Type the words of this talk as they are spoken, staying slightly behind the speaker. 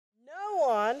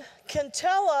can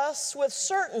tell us with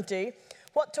certainty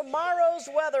what tomorrow's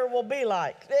weather will be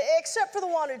like, except for the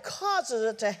one who causes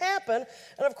it to happen,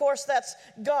 and of course that's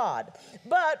God.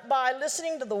 But by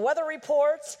listening to the weather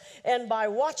reports and by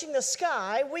watching the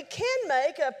sky, we can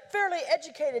make a fairly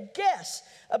educated guess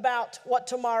about what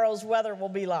tomorrow's weather will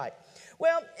be like.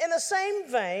 Well, in the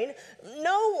same vein,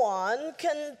 no one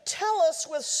can tell us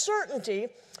with certainty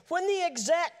when the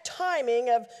exact timing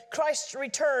of Christ's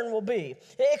return will be,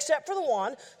 except for the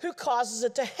one who causes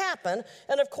it to happen,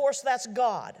 and of course that's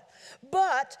God.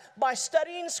 But by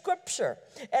studying Scripture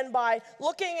and by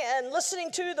looking and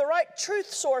listening to the right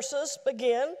truth sources,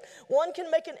 again, one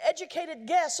can make an educated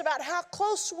guess about how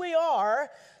close we are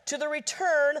to the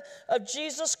return of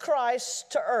Jesus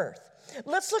Christ to earth.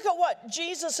 Let's look at what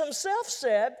Jesus himself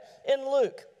said in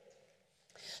Luke.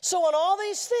 So when all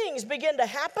these things begin to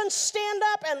happen, stand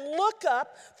up and look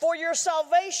up, for your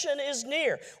salvation is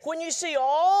near. When you see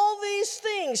all these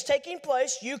things taking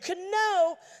place, you can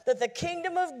know that the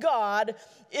kingdom of God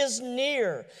is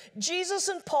near. Jesus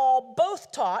and Paul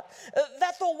both taught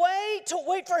that the way to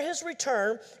wait for his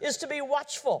return is to be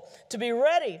watchful, to be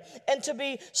ready, and to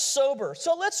be sober.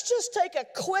 So let's just take a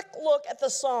quick look at the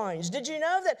signs. Did you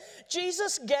know that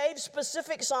Jesus gave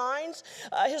specific signs?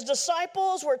 His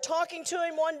disciples were talking to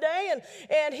him one day,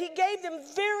 and he gave them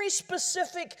very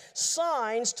specific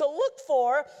signs to look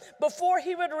for before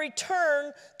he would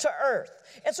return to earth.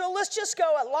 And so let's just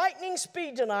go at lightning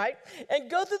speed tonight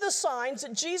and go through the signs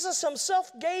that Jesus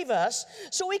himself gave us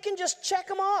so we can just check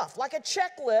them off like a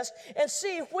checklist and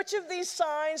see which of these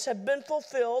signs have been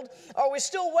fulfilled. Are we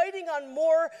still waiting on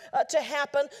more to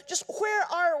happen? Just where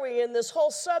are we in this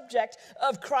whole subject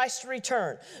of Christ's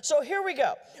return? So here we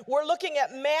go. We're looking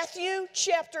at Matthew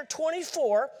chapter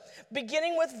 24,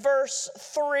 beginning with verse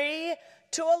 3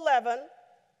 to 11.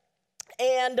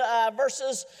 And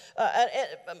verses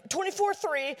 24,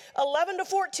 3, 11 to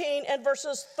 14, and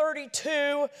verses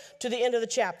 32 to the end of the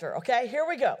chapter. Okay, here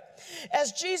we go.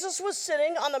 As Jesus was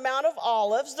sitting on the Mount of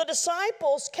Olives, the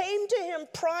disciples came to him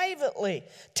privately.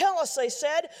 Tell us, they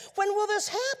said, when will this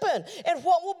happen? And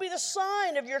what will be the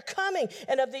sign of your coming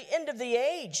and of the end of the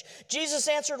age? Jesus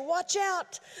answered, watch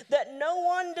out that no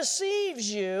one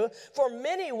deceives you, for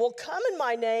many will come in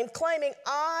my name, claiming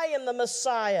I am the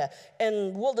Messiah,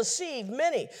 and will deceive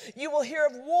many. You will hear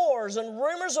of wars and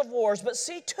rumors of wars, but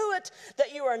see to it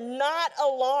that you are not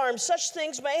alarmed. Such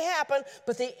things may happen,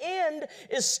 but the end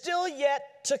is still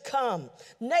yet to come.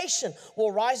 Nation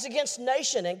will rise against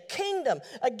nation, and kingdom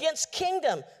against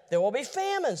kingdom. There will be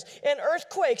famines and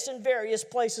earthquakes in various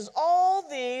places. All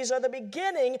these are the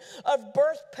beginning of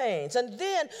birth pains. And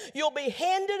then you'll be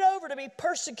handed over to be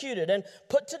persecuted and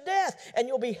put to death. And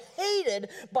you'll be hated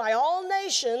by all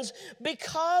nations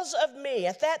because of me.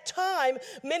 At that time,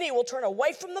 many will turn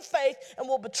away from the faith and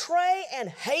will betray and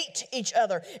hate each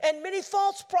other. And many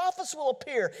false prophets will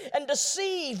appear and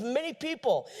deceive many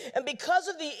people. And because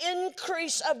of the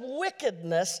increase of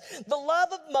wickedness, the love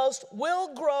of most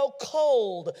will grow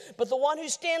cold. But the one who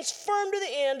stands firm to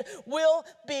the end will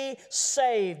be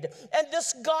saved. And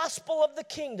this gospel of the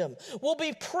kingdom will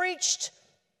be preached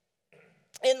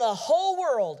in the whole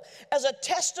world as a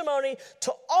testimony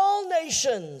to all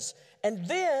nations. And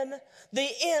then the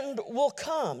end will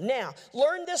come. Now,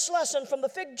 learn this lesson from the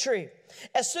fig tree.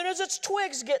 As soon as its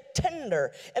twigs get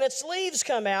tender and its leaves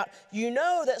come out, you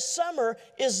know that summer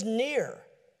is near.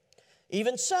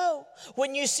 Even so,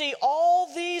 when you see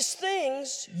all these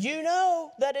things, you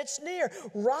know that it's near,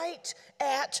 right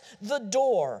at the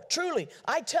door. Truly,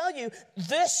 I tell you,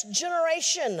 this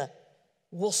generation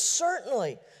will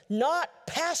certainly not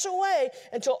pass away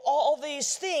until all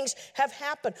these things have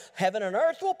happened. Heaven and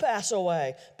earth will pass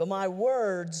away, but my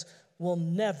words will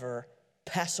never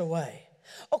pass away.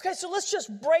 Okay, so let's just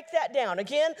break that down.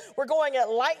 Again, we're going at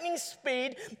lightning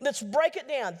speed. Let's break it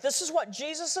down. This is what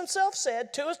Jesus himself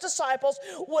said to his disciples.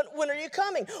 When are you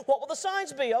coming? What will the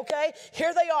signs be? Okay,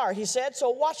 here they are, he said, so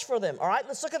watch for them. All right,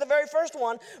 let's look at the very first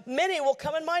one. Many will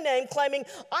come in my name, claiming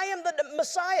I am the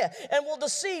Messiah, and will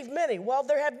deceive many. Well,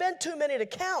 there have been too many to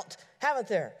count, haven't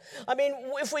there? I mean,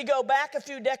 if we go back a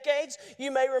few decades,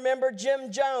 you may remember Jim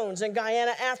Jones in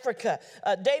Guyana, Africa,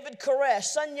 David Koresh,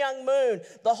 Sun Myung Moon,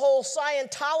 the whole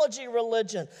Scientology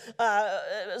religion.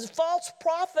 False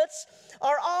prophets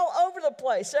are all over the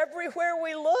place. Everywhere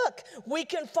we look, we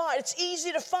can find, it's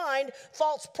easy to find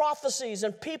false prophecies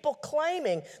and people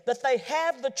claiming that they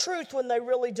have the truth when they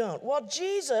really don't. Well,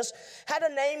 Jesus had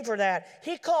a name for that.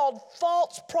 He called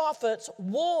false prophets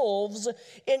wolves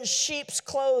in sheep's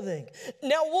clothing.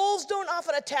 Now, wolves don't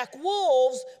often attack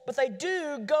wolves, but they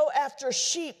do go after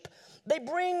sheep. They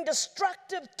bring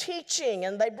destructive teaching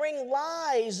and they bring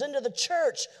lies into the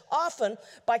church, often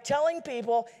by telling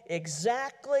people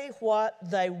exactly what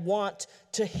they want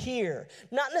to hear.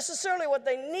 Not necessarily what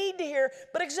they need to hear,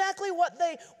 but exactly what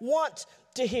they want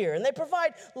to hear. And they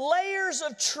provide layers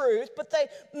of truth, but they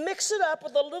mix it up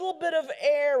with a little bit of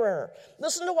error.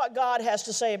 Listen to what God has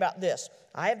to say about this.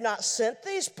 I have not sent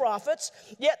these prophets,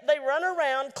 yet they run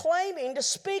around claiming to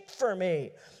speak for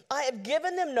me. I have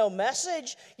given them no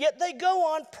message, yet they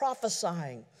go on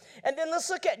prophesying. And then let's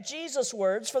look at Jesus'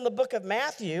 words from the book of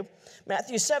Matthew,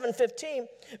 Matthew 7:15.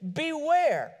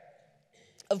 Beware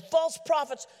of false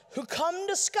prophets who come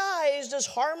disguised as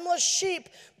harmless sheep,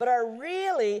 but are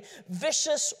really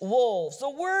vicious wolves. The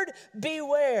word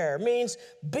beware means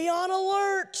be on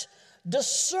alert.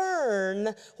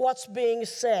 Discern what's being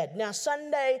said. Now,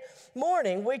 Sunday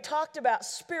morning, we talked about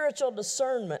spiritual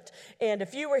discernment. And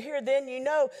if you were here then, you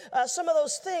know some of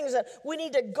those things that we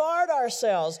need to guard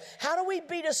ourselves. How do we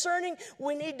be discerning?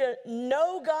 We need to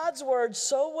know God's word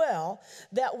so well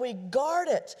that we guard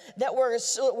it, that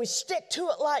we stick to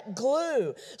it like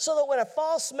glue, so that when a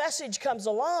false message comes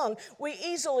along, we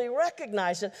easily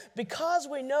recognize it because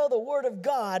we know the word of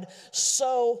God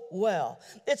so well.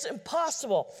 It's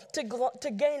impossible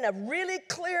to gain a really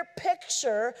clear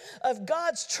picture of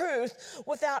God's truth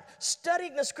without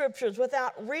studying the scriptures,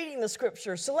 without reading the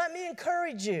scriptures. So let me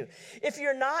encourage you, if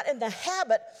you're not in the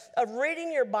habit of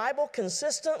reading your Bible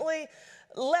consistently,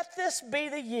 let this be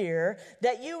the year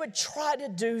that you would try to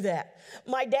do that.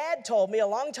 My dad told me a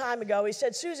long time ago, he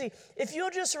said, Susie, if you'll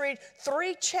just read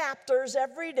 3 chapters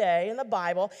every day in the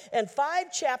Bible and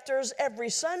 5 chapters every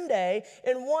Sunday,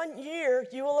 in 1 year,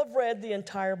 you will have read the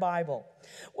entire Bible.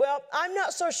 Well, I'm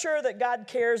not so sure that God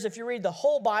cares if you read the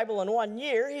whole Bible in 1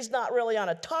 year. He's not really on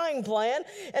a time plan,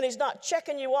 and he's not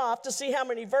checking you off to see how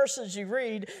many verses you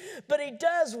read, but he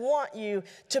does want you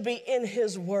to be in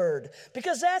his word,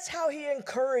 because that's how he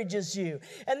encourages you,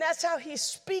 and that's how he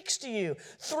speaks to you,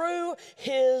 through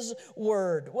his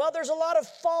word. Well, there's a lot of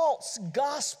false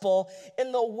gospel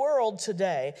in the world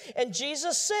today, and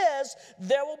Jesus says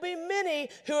there will be many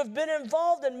who have been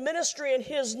involved in ministry in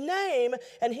his name,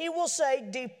 and he will say,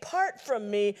 depart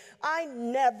from me, I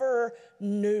never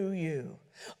knew you.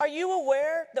 Are you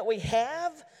aware that we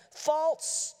have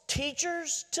false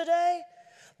teachers today?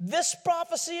 This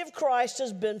prophecy of Christ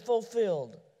has been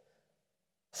fulfilled.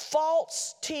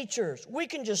 False teachers. We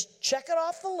can just check it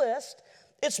off the list.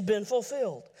 It's been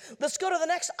fulfilled. Let's go to the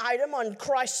next item on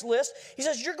Christ's list. He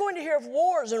says, you're going to hear of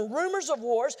wars and rumors of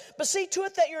wars, but see to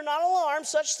it that you're not alarmed.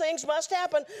 Such things must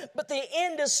happen, but the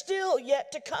end is still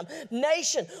yet to come.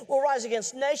 Nation will rise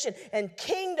against nation and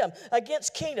kingdom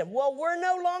against kingdom. Well, we're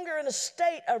no longer in a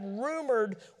state of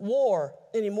rumored war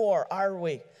anymore, are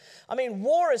we? I mean,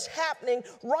 war is happening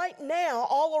right now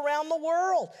all around the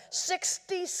world.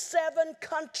 67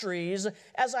 countries,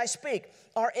 as I speak,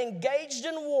 are engaged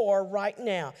in war right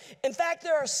now. In fact,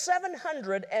 there are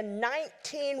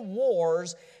 719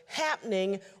 wars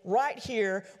happening right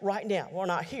here, right now. Well,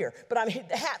 not here, but I mean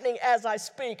happening as I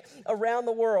speak around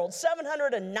the world.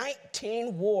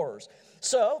 719 wars.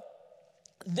 So,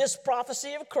 this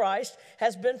prophecy of Christ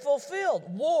has been fulfilled.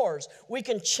 Wars, we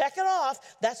can check it off.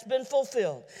 That's been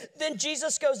fulfilled. Then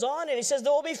Jesus goes on and he says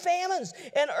there will be famines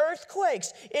and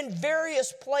earthquakes in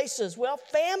various places. Well,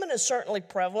 famine is certainly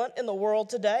prevalent in the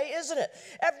world today, isn't it?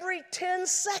 Every 10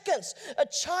 seconds, a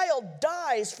child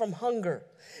dies from hunger.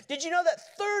 Did you know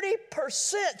that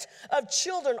 30% of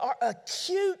children are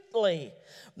acutely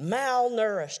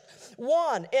malnourished?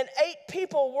 1 in 8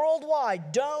 people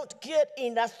worldwide don't get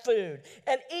enough food.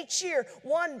 And each year,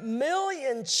 1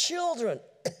 million children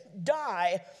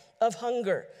die of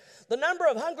hunger. The number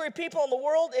of hungry people in the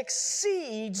world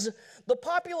exceeds the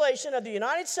population of the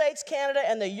United States, Canada,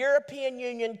 and the European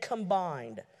Union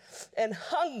combined. And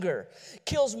hunger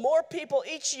kills more people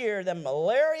each year than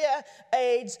malaria,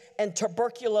 AIDS, and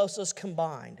tuberculosis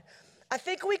combined. I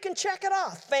think we can check it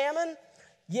off. Famine,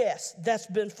 yes, that's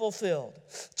been fulfilled.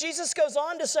 Jesus goes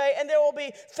on to say, and there will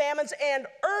be famines and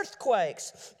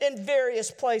earthquakes in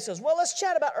various places. Well, let's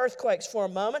chat about earthquakes for a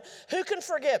moment. Who can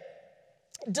forget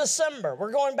December?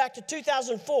 We're going back to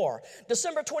 2004,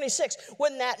 December 26,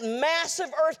 when that massive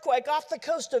earthquake off the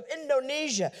coast of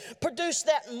Indonesia produced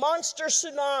that monster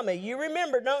tsunami. You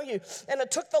remember, don't you? And it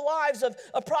took the lives of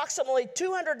approximately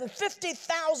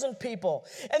 250,000 people.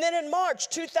 And then in March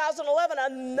 2011,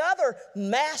 another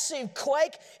massive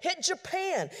quake hit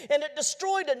Japan, and it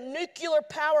destroyed a nuclear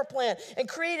power plant and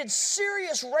created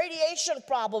serious radiation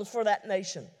problems for that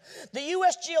nation. The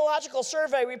U.S. Geological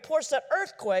Survey reports that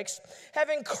earthquakes have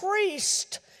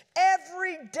increased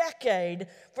every decade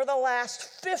for the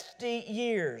last 50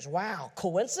 years. Wow,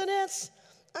 coincidence?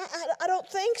 I don't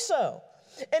think so.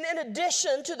 And in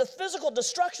addition to the physical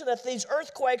destruction that these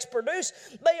earthquakes produce,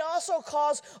 they also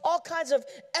cause all kinds of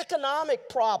economic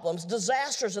problems,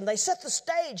 disasters, and they set the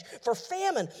stage for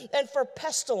famine and for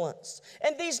pestilence.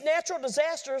 And these natural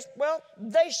disasters, well,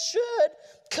 they should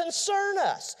concern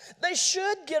us. They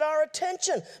should get our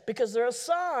attention because they're a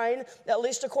sign, at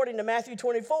least according to Matthew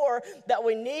 24, that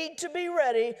we need to be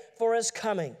ready for his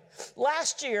coming.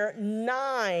 Last year,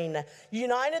 9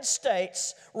 United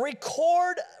States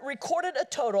recorded a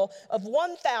total of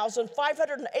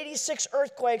 1,586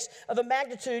 earthquakes of a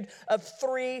magnitude of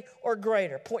 3 or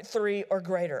greater, 0.3 or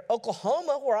greater.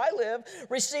 Oklahoma, where I live,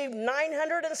 received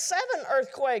 907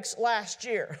 earthquakes last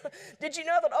year. Did you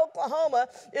know that Oklahoma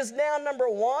is now number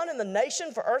 1 in the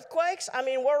nation for earthquakes? I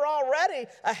mean, we're already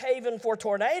a haven for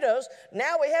tornadoes.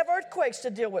 Now we have earthquakes to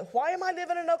deal with. Why am I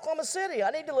living in Oklahoma City?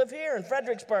 I need to live here in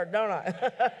Fredericksburg, don't I?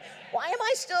 Why am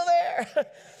I still there?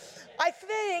 I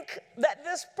think that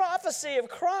this prophecy of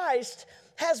Christ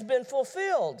has been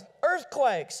fulfilled.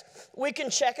 Earthquakes, we can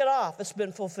check it off. It's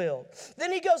been fulfilled.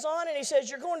 Then he goes on and he says,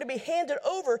 you're going to be handed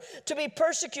over to be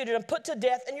persecuted and put to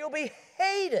death, and you'll be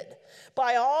hated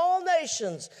by all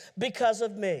nations because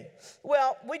of me.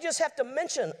 Well, we just have to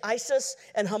mention ISIS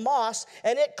and Hamas,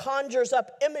 and it conjures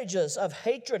up images of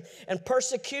hatred and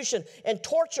persecution and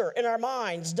torture in our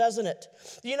minds, doesn't it?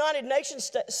 The United Nations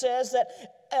says that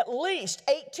at least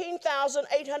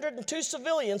 18,802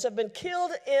 civilians have been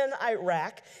killed in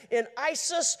Iraq in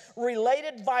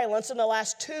ISIS-related violence in the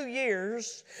last 2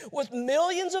 years, with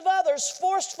millions of others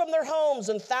forced from their homes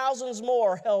and thousands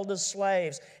more held as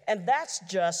slaves. And that's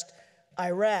just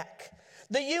Iraq.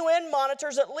 The UN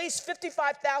monitors at least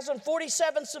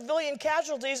 55,047 civilian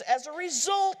casualties as a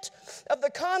result of the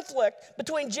conflict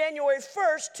between January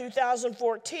 1st,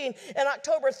 2014 and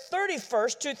October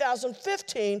 31st,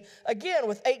 2015, again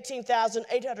with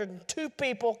 18,802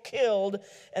 people killed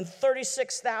and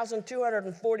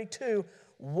 36,242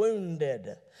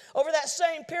 wounded. Over that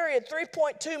same period,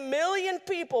 3.2 million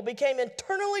people became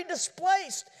internally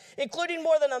displaced, including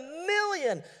more than 1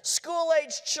 million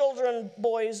school-aged children,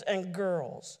 boys and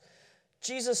girls.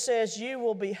 Jesus says, you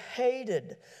will be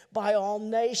hated by all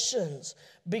nations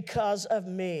because of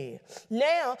me.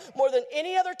 Now, more than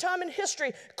any other time in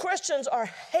history, Christians are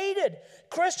hated.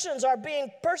 Christians are being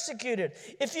persecuted.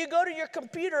 If you go to your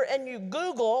computer and you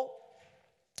Google,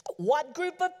 what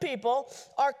group of people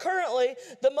are currently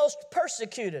the most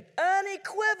persecuted?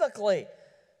 Unequivocally,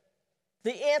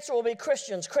 the answer will be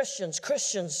Christians, Christians,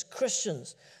 Christians,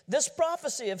 Christians. This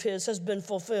prophecy of his has been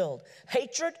fulfilled.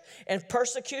 Hatred and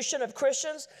persecution of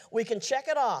Christians, we can check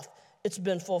it off. It's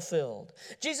been fulfilled.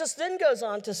 Jesus then goes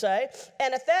on to say,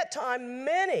 and at that time,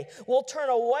 many will turn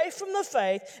away from the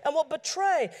faith and will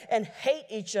betray and hate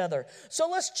each other. So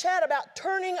let's chat about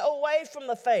turning away from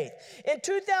the faith. In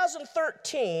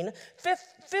 2013,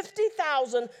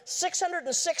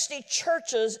 50,660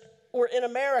 churches were in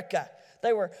America.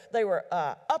 They were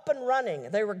up and running.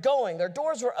 They were going. Their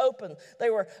doors were open. They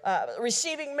were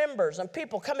receiving members and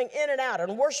people coming in and out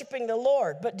and worshiping the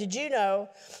Lord. But did you know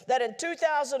that in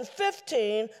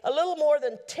 2015, a little more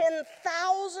than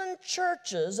 10,000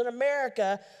 churches in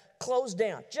America closed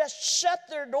down, just shut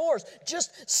their doors,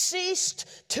 just ceased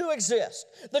to exist.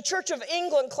 The Church of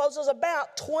England closes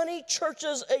about 20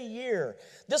 churches a year.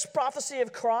 This prophecy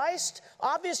of Christ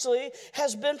obviously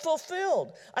has been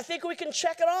fulfilled. I think we can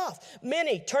check it off.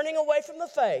 Many turning away from the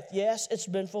faith. Yes, it's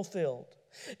been fulfilled.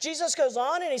 Jesus goes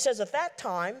on and he says, at that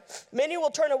time, many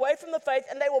will turn away from the faith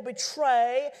and they will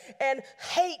betray and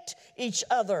hate each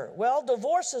other. Well,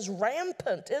 divorce is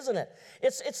rampant, isn't it?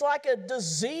 It's like a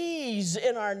disease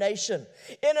in our nation.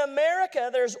 In America,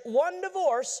 there's one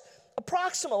divorce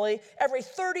approximately every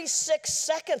 36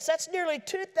 seconds. That's nearly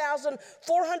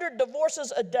 2,400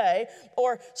 divorces a day,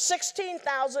 or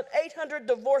 16,800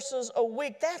 divorces a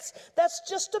week. That's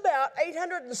just about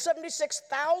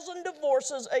 876,000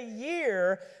 divorces a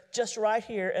year just right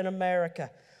here in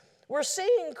America. We're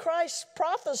seeing Christ's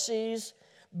prophecies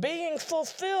being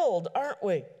fulfilled, aren't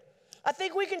we? I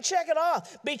think we can check it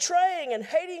off. Betraying and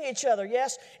hating each other.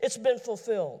 Yes, it's been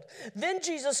fulfilled. Then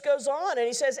Jesus goes on and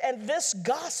he says, and this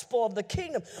gospel of the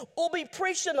kingdom will be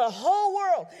preached in the whole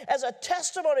world as a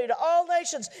testimony to all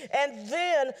nations, and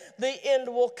then the end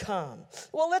will come.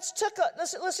 Well, let's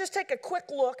just take a quick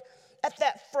look at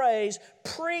that phrase,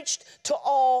 preached to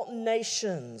all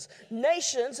nations.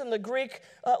 Nations in the Greek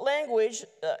language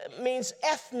means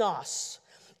ethnos.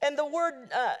 And the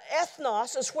word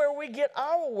ethnos is where we get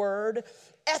our word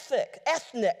ethnic.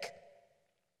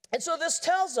 And so this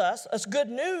tells us, it's good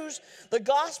news, the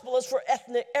gospel is for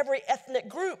every ethnic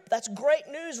group. That's great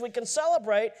news. We can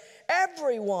celebrate.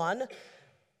 Everyone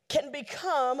can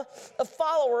become a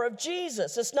follower of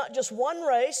Jesus. It's not just one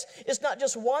race. It's not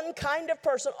just one kind of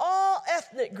person. All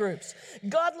ethnic groups.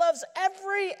 God loves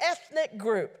every ethnic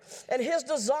group. And his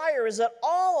desire is that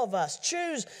all of us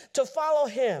choose to follow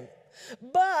him.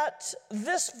 But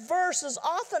this verse is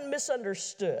often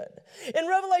misunderstood. In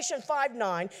Revelation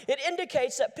 5:9, it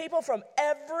indicates that people from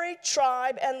every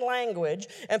tribe and language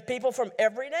and people from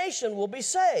every nation will be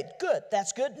saved. Good,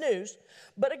 that's good news.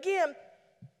 But again,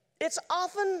 it's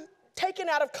often taken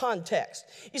out of context.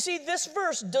 You see, this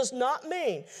verse does not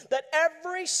mean that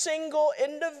every single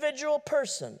individual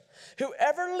person who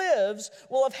ever lives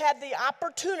will have had the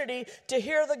opportunity to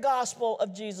hear the gospel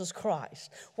of Jesus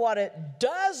Christ. What it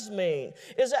does mean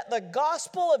is that the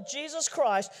gospel of Jesus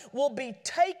Christ will be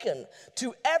taken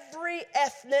to every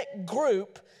ethnic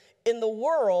group in the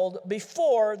world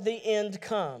before the end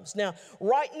comes. Now,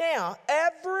 right now,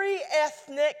 every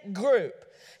ethnic group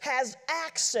has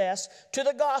access to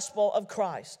the gospel of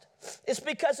Christ. It's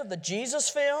because of the Jesus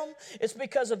film. It's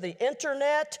because of the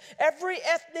internet. Every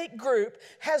ethnic group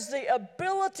has the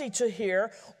ability to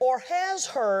hear or has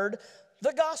heard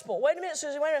the gospel. Wait a minute,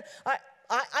 Susie, wait a minute.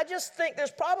 I just think there's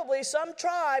probably some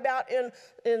tribe out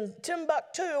in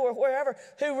Timbuktu or wherever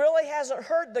who really hasn't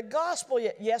heard the gospel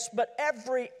yet. Yes, but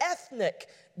every ethnic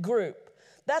group.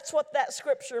 That's what that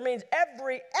scripture means.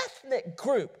 Every ethnic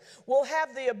group will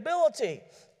have the ability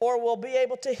or will be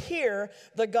able to hear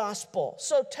the gospel.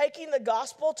 So taking the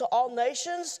gospel to all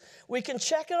nations, we can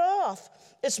check it off.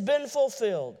 It's been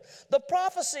fulfilled. The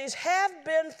prophecies have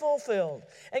been fulfilled.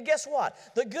 And guess what?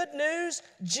 The good news,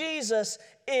 Jesus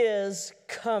is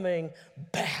coming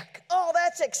back. Oh,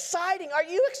 that's exciting. Are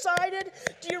you excited?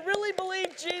 Do you really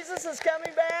believe Jesus is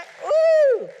coming back?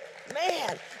 Woo!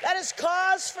 Man, that is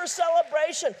cause for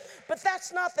celebration. But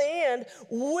that's not the end.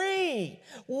 We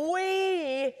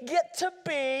get to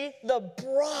be the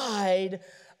bride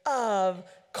of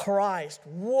Christ.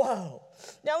 Whoa.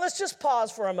 Now let's just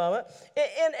pause for a moment.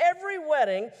 In every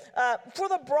wedding, for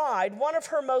the bride, one of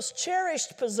her most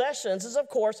cherished possessions is, of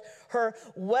course, her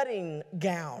wedding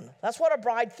gown. That's what a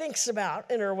bride thinks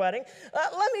about in her wedding.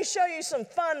 Let me show you some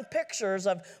fun pictures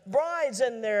of brides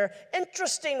in their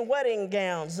interesting wedding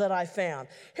gowns that I found.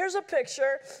 Here's a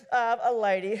picture of a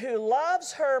lady who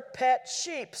loves her pet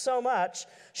sheep so much,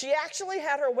 she actually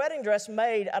had her wedding dress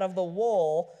made out of the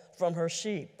wool from her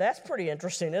sheep. That's pretty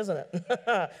interesting, isn't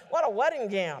it? What a wedding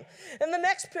gown. And the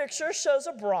next picture shows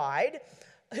a bride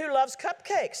who loves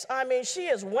cupcakes. I mean, she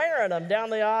is wearing them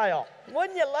down the aisle.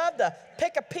 Wouldn't you love to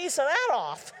pick a piece of that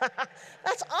off?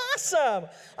 That's awesome.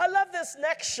 I love this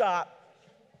next shot.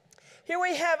 Here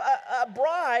we have a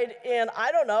bride in,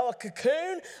 I don't know, a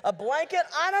cocoon, a blanket.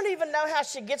 I don't even know how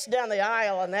she gets down the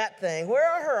aisle in that thing. Where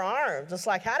are her arms? It's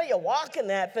like, how do you walk in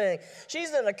that thing?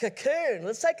 She's in a cocoon.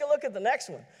 Let's take a look at the next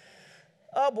one.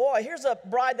 Oh boy, here's a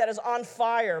bride that is on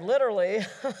fire, literally.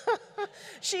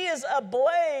 She is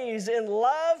ablaze in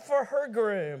love for her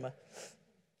groom.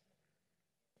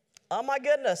 Oh my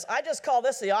goodness, I just call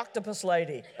this the octopus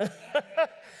lady.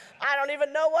 I don't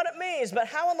even know what it means, but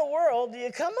how in the world do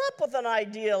you come up with an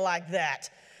idea like that?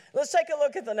 Let's take a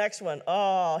look at the next one.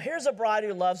 Oh, here's a bride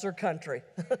who loves her country.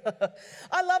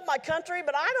 I love my country,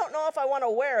 but I don't know if I want to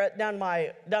wear it down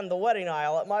the wedding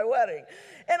aisle at my wedding.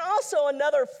 And also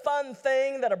another fun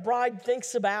thing that a bride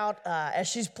thinks about as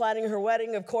she's planning her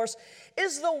wedding, of course,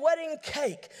 is the wedding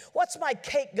cake. What's my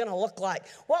cake going to look like?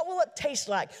 What will it taste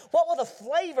like? What will the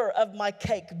flavor of my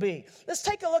cake be? Let's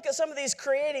take a look at some of these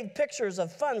creative pictures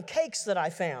of fun cakes that I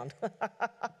found.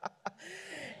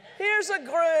 Here's a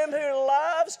groom who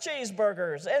loves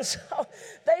cheeseburgers. And so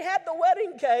they had the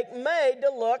wedding cake made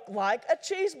to look like a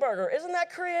cheeseburger. Isn't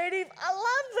that creative? I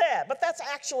love that. But that's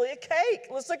actually a cake.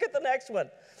 Let's look at the next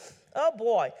one. Oh,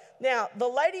 boy. Now, the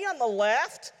lady on the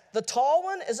left, the tall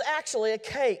one, is actually a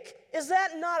cake. Is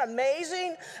that not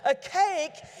amazing? A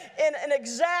cake in an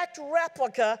exact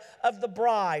replica of the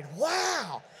bride.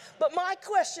 Wow. But my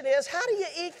question is, how do you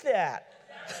eat that?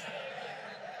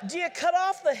 Do you cut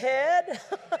off the head?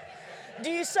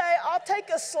 Do you say, I'll take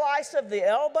a slice of the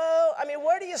elbow? I mean,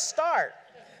 where do you start?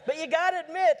 But you got to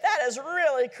admit, that is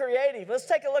really creative. Let's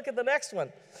take a look at the next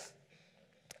one.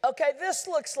 Okay, this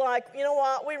looks like, you know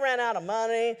what, we ran out of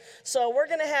money, so we're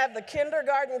going to have the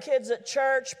kindergarten kids at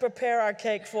church prepare our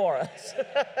cake for us.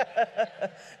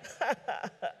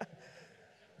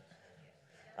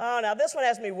 Oh, now this one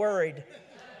has me worried.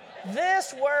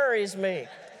 This worries me.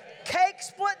 Cake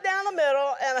split down the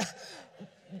middle, and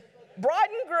bride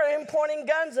and are even pointing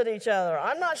guns at each other.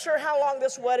 I'm not sure how long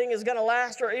this wedding is going to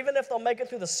last or even if they'll make it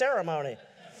through the ceremony.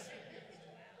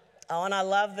 Oh, and I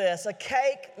love this. A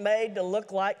cake made to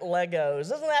look like Legos.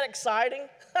 Isn't that exciting?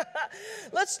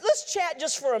 Let's chat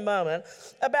just for a moment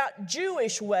about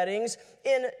Jewish weddings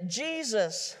in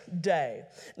Jesus' day.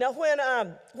 Now, when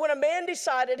a man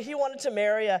decided he wanted to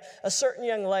marry a certain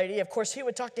young lady, of course, he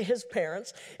would talk to his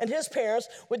parents, and his parents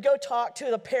would go talk to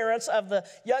the parents of the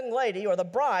young lady or the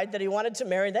bride that he wanted to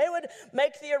marry. They would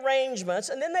make the arrangements,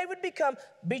 and then they would become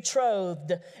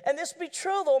betrothed. And this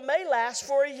betrothal may last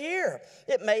for a year.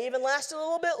 It may even last a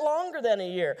little bit longer than a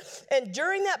year. And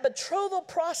during that betrothal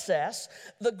process,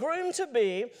 the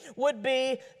groom-to-be would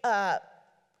be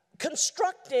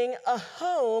constructing a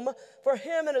home for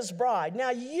him and his bride. Now,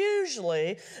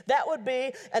 usually, that would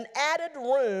be an added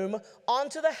room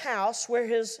onto the house where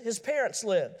his parents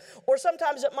lived. Or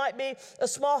sometimes it might be a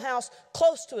small house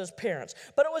close to his parents.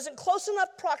 But it was in close enough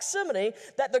proximity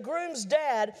that the groom's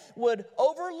dad would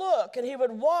overlook and he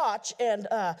would watch and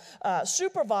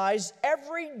supervise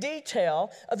every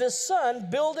detail of his son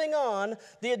building on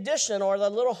the addition or the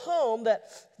little home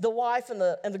that the wife and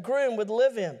the groom would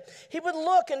live in. He would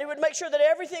look and he would make sure that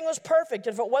everything was perfect.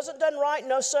 If it wasn't done right,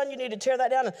 no, son, you need to tear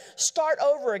that down and start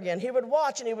over again. He would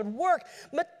watch and he would work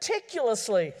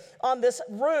meticulously on this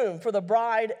room for the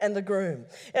bride and the groom.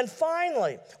 And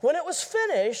finally, when it was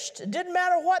finished, it didn't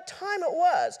matter what time it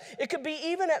was. It could be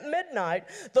even at midnight.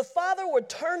 The father would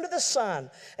turn to the son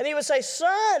and he would say,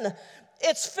 "Son,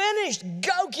 it's finished.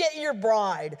 Go get your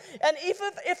bride." And if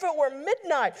it were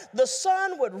midnight, the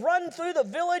son would run through the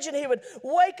village and he would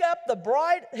wake up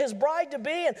his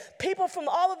bride-to-be, and people from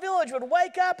all the village would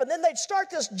wake up, and then they'd start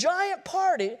this giant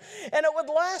party, and it would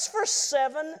last for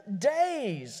 7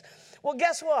 days. Well,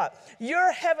 guess what?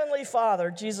 Your heavenly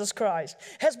Father, Jesus Christ,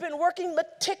 has been working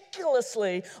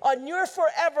meticulously on your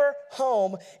forever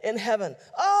home in heaven.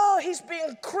 Oh, he's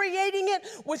been creating it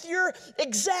with your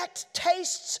exact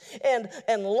tastes and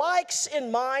likes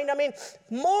in mind. I mean,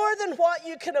 more than what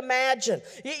you can imagine.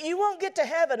 You won't get to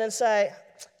heaven and say,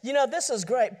 "You know, this is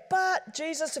great, but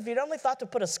Jesus, if you'd only thought to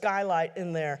put a skylight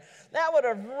in there, that would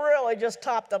have really just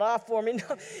topped it off for me."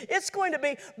 No, it's going to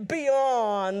be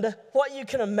beyond what you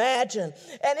can imagine.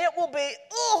 And it will be,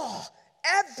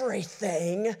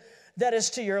 everything that is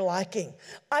to your liking.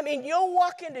 I mean, you'll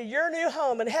walk into your new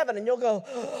home in heaven and you'll go,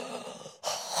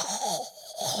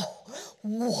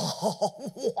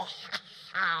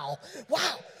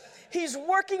 wow. He's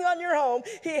working on your home.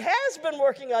 He has been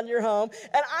working on your home.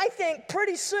 And I think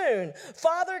pretty soon,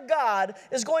 Father God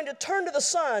is going to turn to the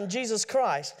Son, Jesus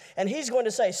Christ, and he's going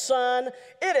to say, "Son,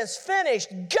 it is finished.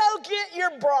 Go get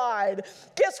your bride."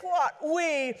 Guess what?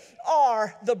 We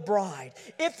are the bride.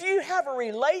 If you have a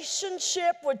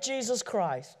relationship with Jesus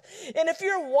Christ, and if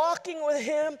you're walking with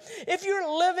him, if you're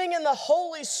living in the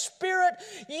Holy Spirit,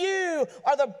 you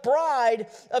are the bride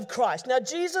of Christ. Now,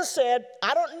 Jesus said,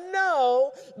 "I don't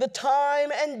know the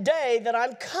time and day that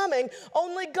I'm coming."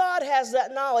 Only God has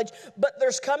that knowledge. But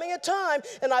there's coming a time,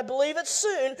 and I believe it's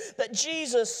soon, that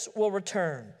Jesus will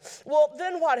return. Well,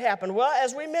 then what happened? Well,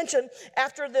 as we mentioned,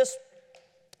 after this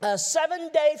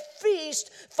 7-day feast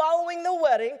following the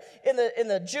wedding in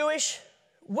the Jewish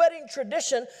wedding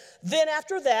tradition, then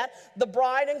after that, the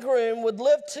bride and groom would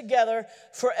live together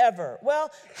forever.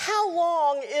 Well, how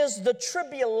long is the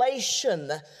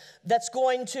tribulation that's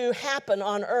going to happen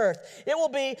on earth? It will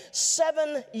be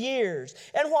 7 years.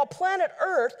 And while planet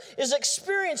Earth is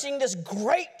experiencing this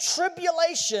great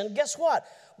tribulation, guess what?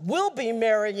 We'll be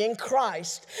marrying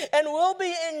Christ, and we'll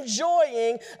be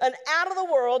enjoying an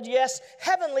out-of-the-world, yes,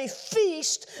 heavenly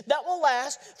feast that will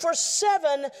last for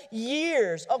 7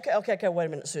 years. Okay, wait a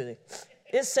minute, Susie.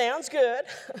 It sounds good.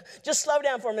 Just slow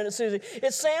down for a minute, Susie.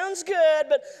 It sounds good,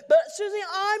 but Susie,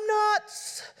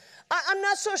 I'm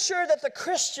not so sure that the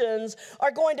Christians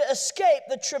are going to escape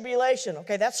the tribulation.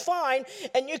 Okay, that's fine,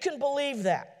 and you can believe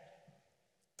that.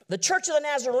 The Church of the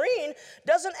Nazarene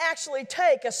doesn't actually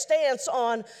take a stance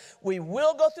on we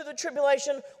will go through the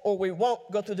tribulation or we won't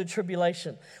go through the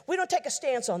tribulation. We don't take a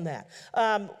stance on that.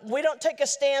 We don't take a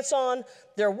stance on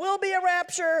there will be a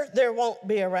rapture, there won't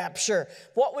be a rapture.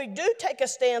 What we do take a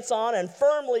stance on and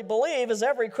firmly believe, as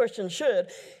every Christian should,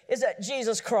 is that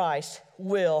Jesus Christ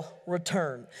will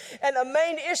return. And the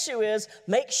main issue is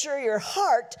make sure your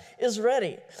heart is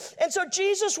ready. And so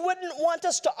Jesus wouldn't want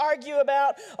us to argue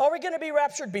about, are we going to be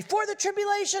raptured before the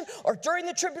tribulation or during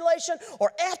the tribulation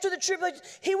or after the tribulation?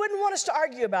 He wouldn't want us to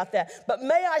argue about that. But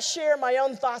may I share my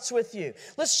own thoughts with you?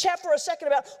 Let's chat for a second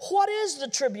about what is the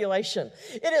tribulation.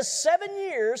 It is 7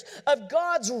 years of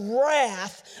God's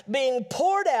wrath being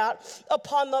poured out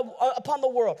upon the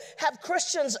world. Have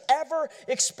Christians ever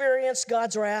experienced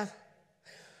God's wrath?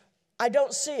 I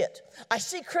don't see it. I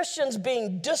see Christians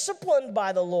being disciplined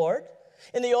by the Lord.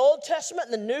 In the Old Testament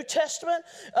and the New Testament,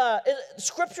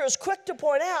 Scripture is quick to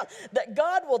point out that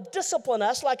God will discipline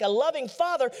us like a loving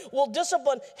father will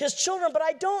discipline his children. But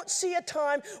I don't see a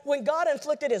time when God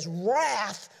inflicted his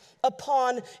wrath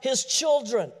upon his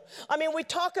children. I mean, we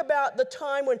talk about the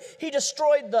time when he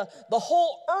destroyed the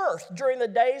whole earth during the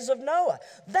days of Noah.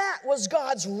 That was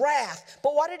God's wrath.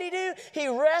 But what did he do? He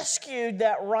rescued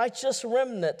that righteous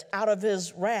remnant out of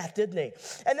his wrath, didn't he?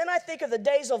 And then I think of the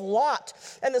days of Lot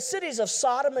and the cities of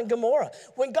Sodom and Gomorrah.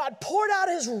 When God poured out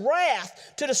his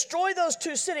wrath to destroy those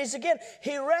two cities, again,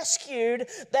 he rescued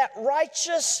that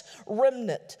righteous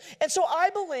remnant. And so I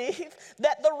believe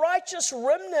that the righteous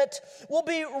remnant will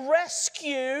be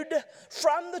rescued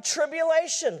from the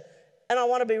tribulation. And I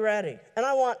want to be ready. And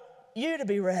I want you to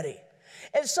be ready.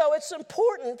 And so it's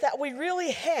important that we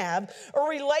really have a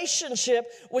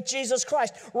relationship with Jesus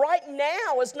Christ. Right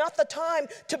now is not the time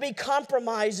to be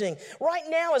compromising. Right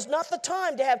now is not the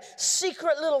time to have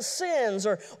secret little sins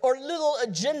or little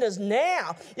agendas.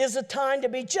 Now is the time to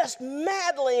be just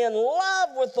madly in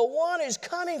love with the one who's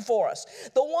coming for us,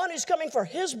 the one who's coming for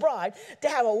his bride, to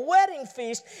have a wedding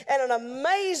feast and an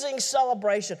amazing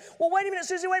celebration. Well, wait a minute,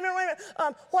 Susie, wait a minute.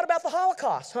 What about the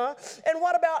Holocaust, huh? And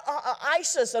what about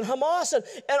ISIS and Hamas and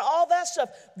all that stuff?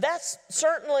 That's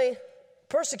certainly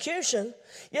persecution.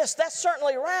 Yes, that's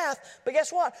certainly wrath. But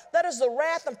guess what? That is the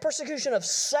wrath and persecution of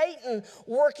Satan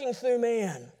working through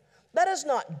man. That is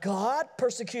not God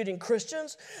persecuting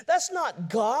Christians. That's not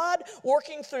God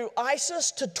working through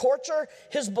ISIS to torture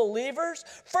his believers.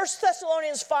 1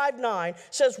 Thessalonians 5:9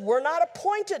 says we're not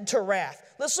appointed to wrath.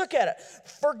 Let's look at it.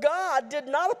 For God did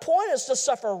not appoint us to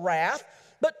suffer wrath,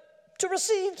 to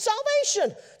receive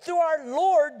salvation through our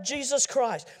Lord Jesus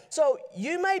Christ. So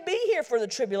you may be here for the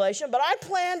tribulation, but I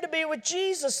plan to be with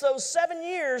Jesus those 7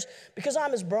 years because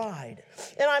I'm his bride.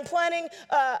 And I'm planning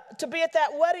to be at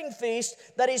that wedding feast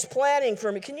that he's planning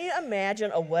for me. Can you imagine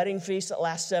a wedding feast that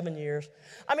lasts 7 years?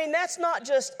 I mean, that's not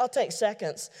just, I'll take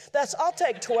seconds. I'll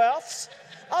take 12ths.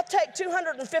 I'll take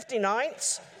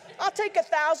 259ths. I'll take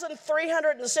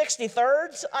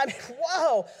 1,363rds. I mean,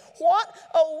 whoa, what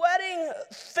a wedding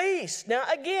feast. Now,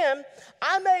 again,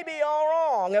 I may be all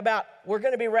wrong about we're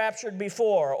going to be raptured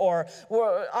before, or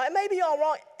I may be all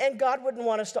wrong, and God wouldn't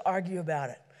want us to argue about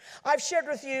it. I've shared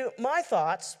with you my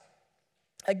thoughts.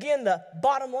 Again, the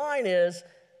bottom line is,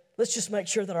 let's just make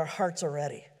sure that our hearts are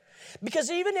ready. Because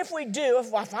even if we do,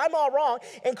 if I'm all wrong,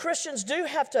 and Christians do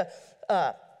have to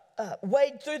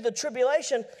wade through the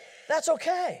tribulation, that's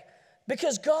okay.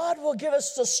 Because God will give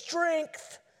us the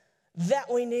strength that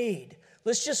we need.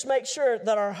 Let's just make sure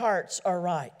that our hearts are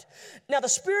right. Now, the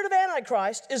spirit of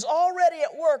Antichrist is already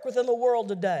at work within the world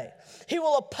today. He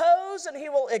will oppose and he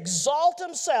will exalt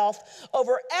himself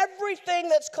over everything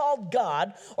that's called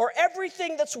God or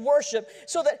everything that's worship,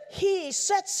 so that he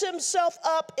sets himself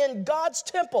up in God's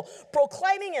temple,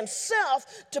 proclaiming himself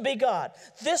to be God.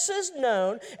 This is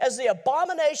known as the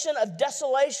abomination of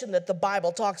desolation that the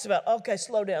Bible talks about. Okay,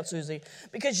 slow down, Susie,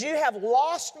 because you have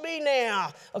lost me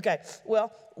now. Okay,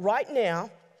 well, right now,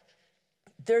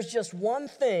 there's just one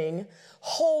thing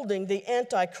holding the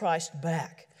Antichrist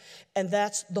back, and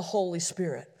that's the Holy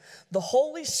Spirit. The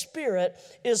Holy Spirit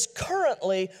is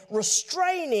currently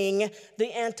restraining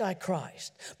the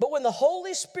Antichrist. But when the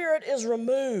Holy Spirit is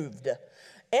removed,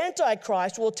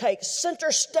 Antichrist will take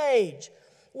center stage.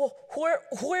 Well,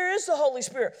 where is the Holy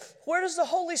Spirit? Where does the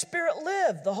Holy Spirit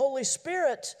live? The Holy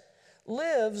Spirit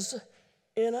lives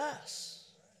in us.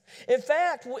 In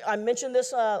fact, I mentioned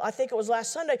this, I think it was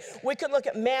last Sunday. We could look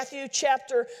at Matthew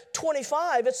chapter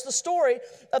 25. It's the story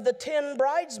of the 10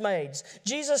 bridesmaids.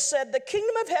 Jesus said, the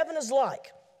kingdom of heaven is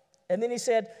like. And then he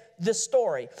said this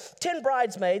story. 10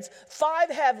 bridesmaids, 5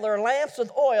 have their lamps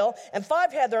with oil, and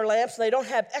 5 have their lamps and they don't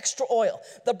have extra oil.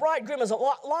 The bridegroom is a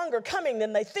lot longer coming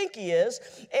than they think he is,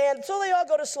 and so they all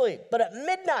go to sleep. But at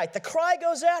midnight, the cry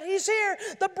goes out, he's here,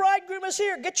 the bridegroom is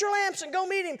here, get your lamps and go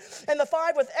meet him. And the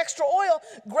 5 with extra oil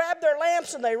grab their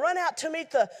lamps and they run out to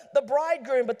meet the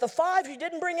bridegroom. But the 5 who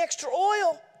didn't bring extra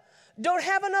oil don't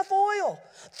have enough oil.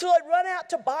 So they run out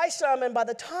to buy some, and by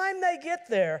the time they get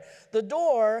there, the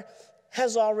door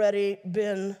has already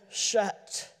been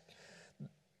shut.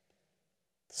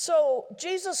 So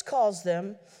Jesus calls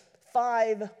them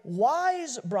 5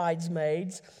 wise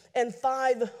bridesmaids and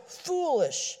 5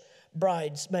 foolish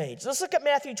bridesmaids. Let's look at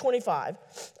Matthew 25,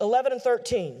 11 and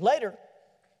 13. Later,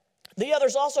 the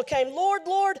others also came, Lord,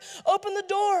 Lord, open the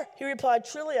door. He replied,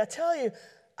 truly, I tell you,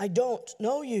 I don't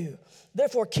know you.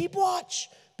 Therefore, keep watch,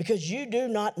 because you do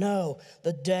not know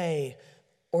the day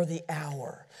or the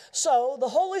hour. So the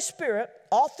Holy Spirit,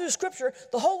 all through Scripture,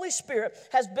 the Holy Spirit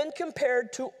has been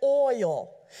compared to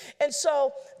oil. And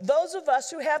so those of us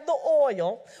who have the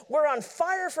oil, we're on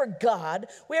fire for God.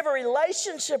 We have a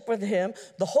relationship with Him.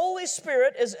 The Holy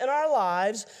Spirit is in our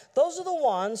lives. Those are the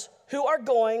ones who are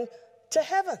going to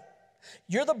heaven.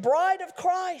 You're the bride of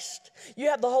Christ. You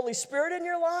have the Holy Spirit in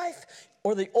your life,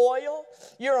 or the oil.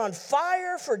 You're on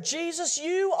fire for Jesus.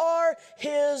 You are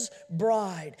His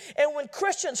bride. And when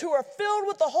Christians who are filled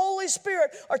with the Holy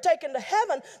Spirit are taken to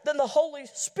heaven, then the Holy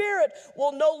Spirit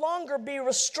will no longer be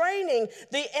restraining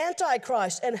the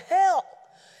Antichrist. And hell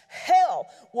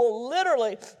will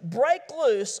literally break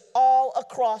loose all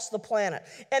across the planet.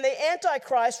 And the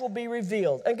Antichrist will be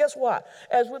revealed. And guess what?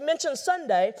 As we mentioned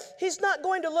Sunday, he's not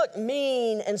going to look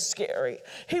mean and scary.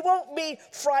 He won't be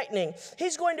frightening.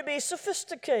 He's going to be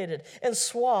sophisticated and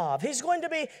suave. He's going to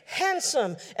be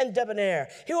handsome and debonair.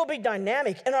 He will be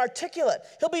dynamic and articulate.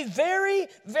 He'll be very,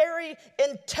 very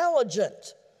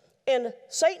intelligent. And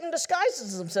Satan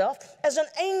disguises himself as an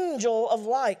angel of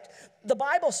light. The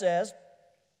Bible says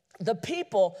the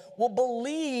people will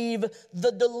believe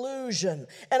the delusion,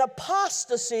 and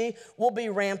apostasy will be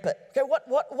rampant. Okay,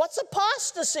 what's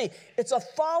apostasy? It's a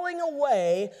falling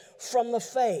away from the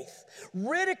faith,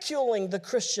 ridiculing the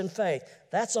Christian faith.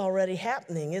 That's already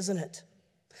happening, isn't it?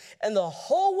 And the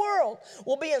whole world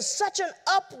will be in such an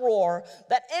uproar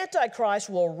that Antichrist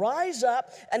will rise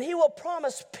up and he will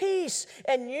promise peace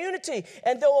and unity,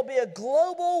 and there will be a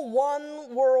global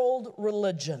one world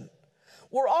religion.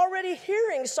 We're already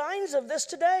hearing signs of this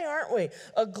today, aren't we?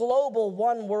 A global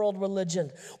one world religion.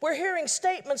 We're hearing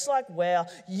statements like, well,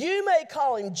 you may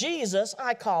call him Jesus,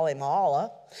 I call him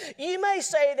Allah. You may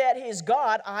say that he's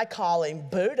God, I call him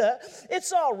Buddha.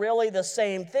 It's all really the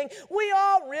same thing. We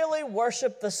all really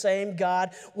worship the same God.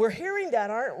 We're hearing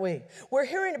that, aren't we? We're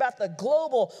hearing about the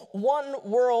global one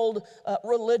world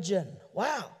religion.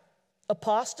 Wow.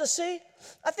 Apostasy?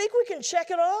 I think we can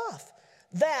check it off.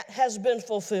 That has been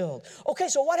fulfilled. Okay,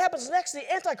 so what happens next?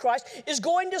 The Antichrist is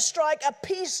going to strike a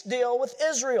peace deal with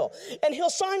Israel. And he'll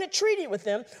sign a treaty with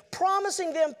them,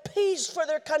 promising them peace for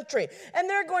their country. And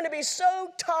they're going to be so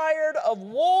tired of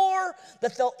war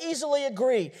that they'll easily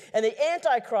agree. And the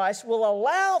Antichrist will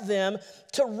allow them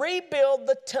to rebuild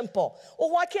the temple.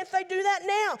 Well, why can't they do that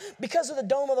now? Because of the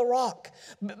Dome of the Rock.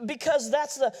 Because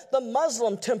that's the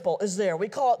Muslim temple is there. We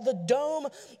call it the Dome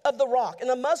of the Rock. And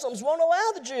the Muslims won't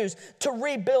allow the Jews to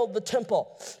rebuild the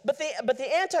temple. But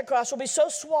the Antichrist will be so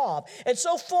suave and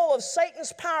so full of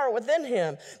Satan's power within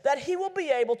him that he will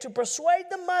be able to persuade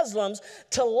the Muslims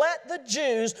to let the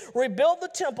Jews rebuild the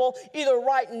temple either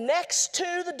right next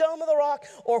to the Dome of the Rock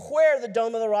or where the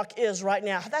Dome of the Rock is right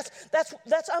now.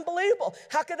 That's unbelievable.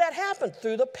 How could that happen?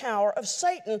 Through the power of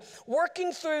Satan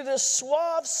working through this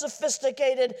suave,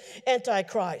 sophisticated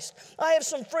Antichrist. I have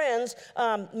some friends,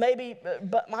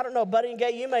 but I don't know, Buddy and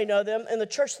Gay, you may know them, in the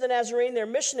Church of the Nazarene. They're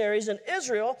missionaries in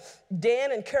Israel,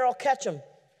 Dan and Carol Ketchum.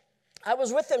 I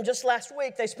was with them just last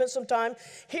week. They spent some time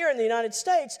here in the United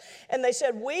States, and they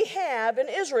said, we have in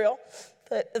Israel,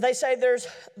 they say there's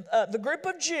the group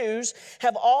of Jews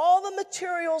have all the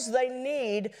materials they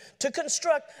need to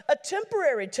construct a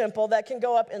temporary temple that can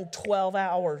go up in 12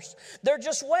 hours. They're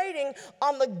just waiting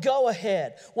on the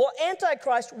go-ahead. Well,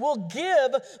 Antichrist will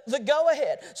give the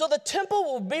go-ahead. So the temple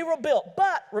will be rebuilt.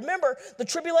 But remember, the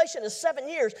tribulation is 7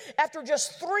 years. After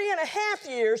just 3.5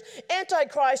 years,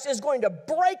 Antichrist is going to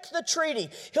break the treaty.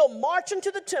 He'll march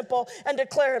into the temple and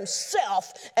declare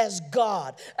himself as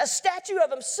God. A statue of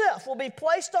himself will be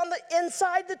placed on the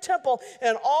inside the temple,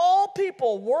 and all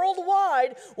people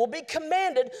worldwide will be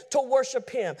commanded to worship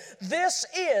him. This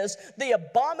is the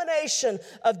abomination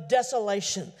of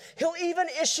desolation. He'll even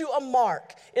issue a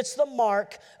mark. It's the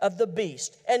mark of the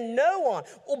beast. And no one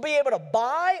will be able to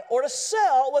buy or to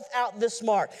sell without this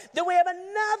mark. Then we have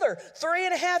another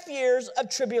 3.5 years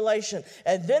of tribulation.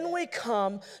 And then we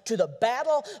come to the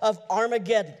battle of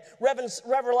Armageddon.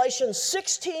 Revelation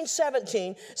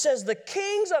 16:17 says the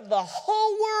kings of the whole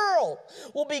world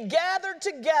will be gathered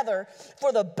together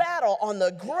for the battle on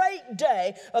the great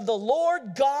day of the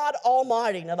Lord God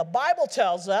Almighty. Now, the Bible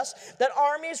tells us that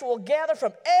armies will gather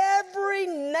from every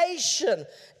nation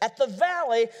at the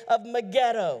valley of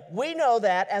Megiddo. We know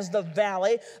that as the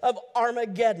valley of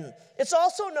Armageddon. It's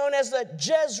also known as the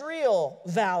Jezreel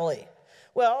Valley.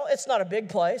 Well, it's not a big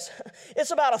place.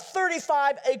 It's about a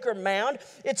 35-acre mound.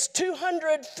 It's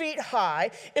 200 feet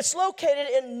high. It's located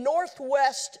in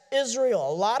northwest Israel.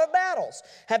 A lot of battles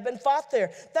have been fought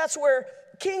there. That's where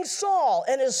King Saul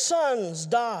and his sons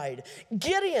died.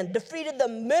 Gideon defeated the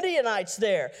Midianites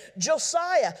there.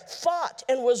 Josiah fought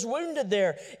and was wounded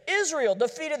there. Israel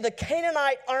defeated the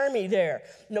Canaanite army there.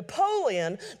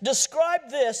 Napoleon described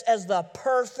this as the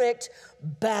perfect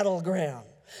battleground.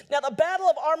 Now, the Battle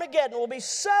of Armageddon will be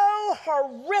so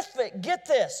horrific, get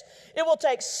this, it will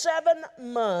take 7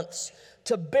 months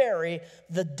to bury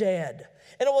the dead.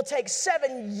 And it will take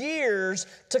 7 years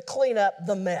to clean up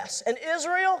the mess. And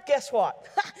Israel, guess what?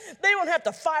 They won't have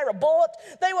to fire a bullet.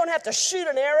 They won't have to shoot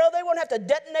an arrow. They won't have to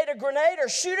detonate a grenade or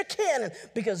shoot a cannon,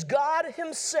 because God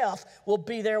himself will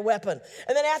be their weapon.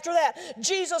 And then after that,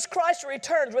 Jesus Christ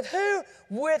returns with who?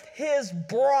 With his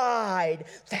bride.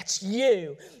 That's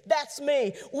you. That's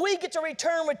me. We get to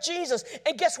return with Jesus.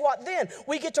 And guess what then?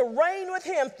 We get to reign with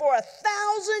him for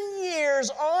 1,000 years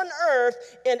on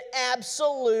earth in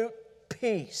absolute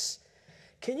peace.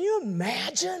 Can you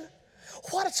imagine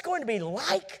what it's going to be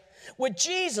like with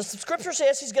Jesus? The scripture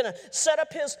says he's going to set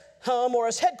up his home or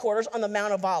his headquarters on the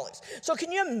Mount of Olives. So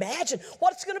can you imagine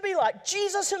what it's going to be like?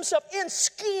 Jesus himself in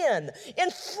skin, in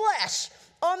flesh,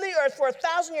 on the earth for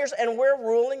 1,000 years, and we're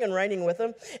ruling and reigning with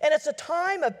him. And it's a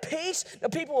time of peace. Now,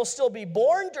 people will still be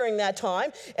born during that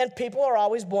time, and people are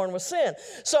always born with sin.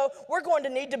 So we're going to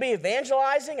need to be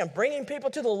evangelizing and bringing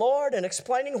people to the Lord and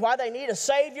explaining why they need a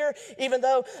Savior. Even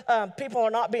though people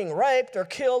are not being raped or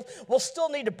killed, we'll still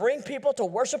need to bring people to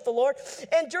worship the Lord.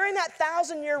 And during that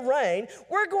 1,000-year reign,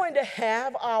 we're going to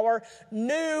have our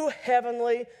new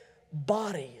heavenly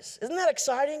bodies. Isn't that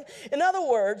exciting? In other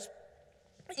words,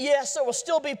 yes, there will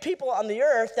still be people on the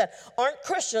earth that aren't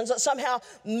Christians that somehow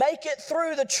make it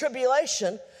through the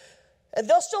tribulation. And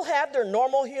they'll still have their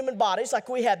normal human bodies like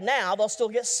we have now. They'll still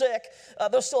get sick.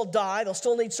 They'll still die. They'll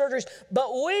still need surgeries.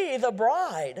 But we, the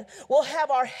bride, will have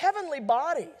our heavenly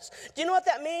bodies. Do you know what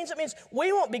that means? It means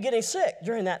we won't be getting sick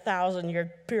during that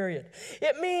 1,000-year period.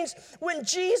 It means when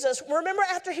Jesus, remember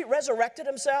after he resurrected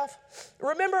himself?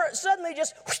 Remember suddenly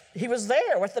just, he was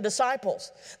there with the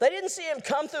disciples. They didn't see him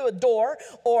come through a door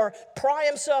or pry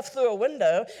himself through a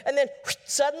window. And then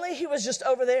suddenly he was just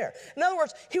over there. In other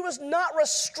words, he was not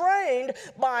restrained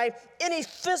by any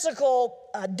physical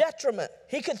detriment.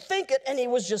 He could think it and he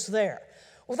was just there.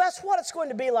 Well, that's what it's going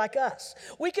to be like us.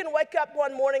 We can wake up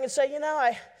one morning and say, you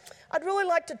know, I'd really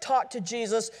like to talk to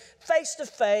Jesus face to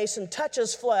face and touch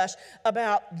his flesh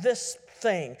about this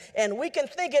thing. And we can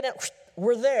think it and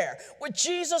we're there with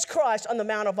Jesus Christ on the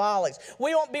Mount of Olives.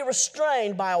 We won't be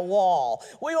restrained by a wall.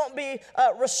 We won't be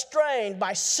restrained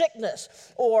by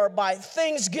sickness or by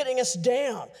things getting us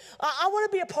down. I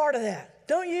want to be a part of that.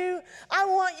 Don't you? I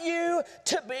want you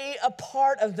to be a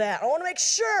part of that. I want to make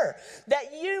sure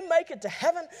that you make it to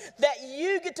heaven, that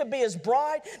you get to be his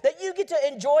bride, that you get to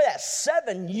enjoy that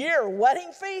 7-year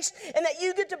wedding feast, and that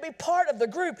you get to be part of the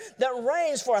group that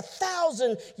reigns for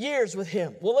 1,000 years with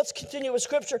him. Well, let's continue with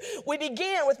scripture. We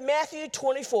began with Matthew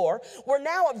 24. We're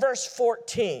now at verse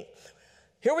 14.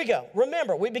 Here we go.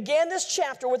 Remember, we began this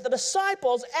chapter with the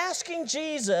disciples asking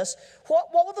Jesus, what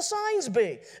will the signs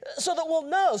be? So that we'll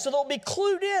know, so that we'll be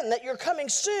clued in that you're coming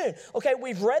soon. Okay,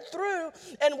 we've read through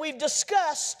and we've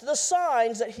discussed the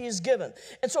signs that he's given.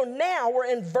 And so now we're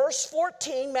in verse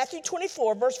 14, Matthew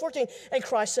 24, verse 14, and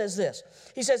Christ says this.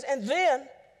 He says, and then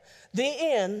the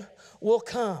end will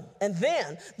come. And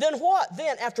then what?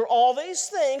 Then after all these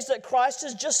things that Christ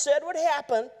has just said would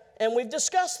happen, and we've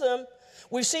discussed them,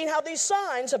 we've seen how these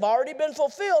signs have already been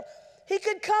fulfilled. He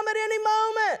could come at any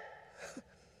moment.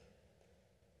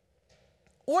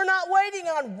 We're not waiting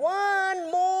on one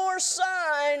more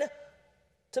sign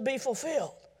to be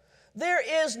fulfilled. There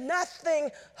is nothing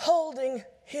holding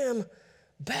him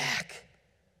back.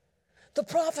 The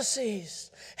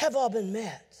prophecies have all been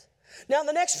met. Now, in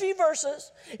the next few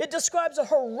verses, it describes a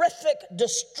horrific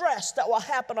distress that will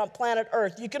happen on planet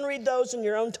Earth. You can read those in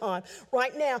your own time.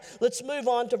 Right now, let's move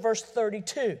on to verse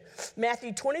 32.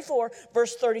 Matthew 24,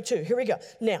 verse 32. Here we go.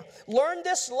 Now, learn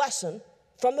this lesson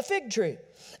from the fig tree.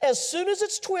 As soon as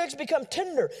its twigs become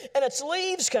tender and its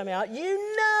leaves come out,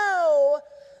 you know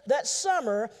that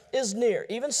summer is near.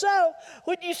 Even so,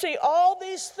 when you see all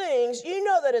these things, you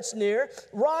know that it's near,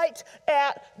 right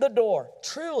at the door.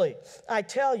 Truly, I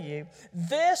tell you,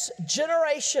 this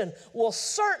generation will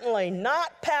certainly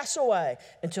not pass away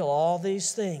until all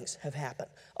these things have happened.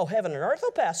 Oh, heaven and earth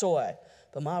will pass away,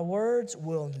 but my words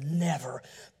will never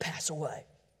pass away.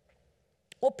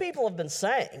 Well, people have been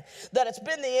saying that it's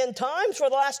been the end times for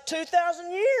the last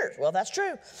 2,000 years. Well, that's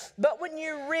true. But when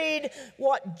you read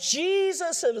what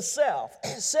Jesus himself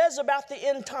says about the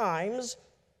end times,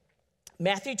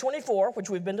 Matthew 24, which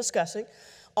we've been discussing,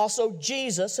 also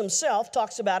Jesus himself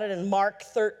talks about it in Mark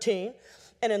 13,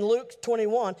 and in Luke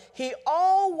 21, he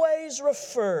always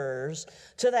refers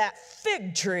to that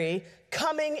fig tree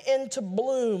coming into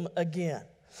bloom again.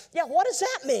 Yeah, what does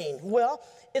that mean? Well,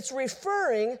 it's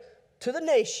referring to the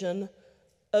nation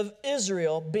of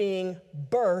Israel being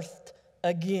birthed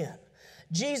again.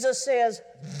 Jesus says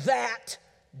that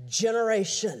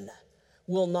generation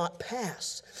will not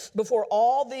pass before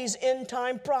all these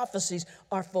end-time prophecies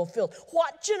are fulfilled.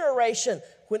 What generation?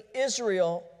 When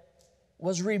Israel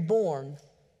was reborn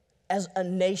as a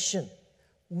nation.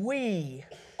 We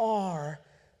are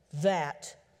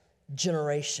that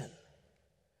generation.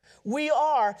 We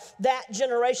are that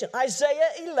generation. Isaiah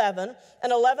 11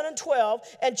 and 11 and 12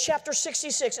 and chapter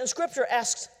 66 in Scripture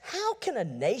asks, how can a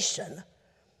nation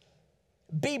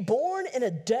be born in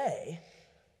a day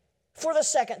for the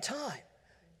second time?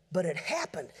 But it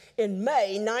happened in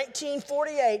May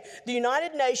 1948. The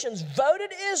United Nations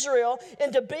voted Israel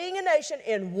into being a nation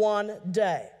in one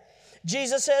day.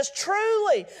 Jesus says,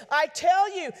 truly, I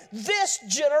tell you, this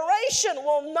generation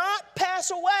will not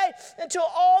pass away until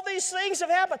all these things have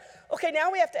happened. Okay,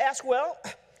 now we have to ask, well,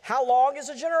 how long is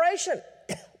a generation?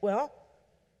 Well,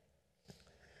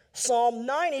 Psalm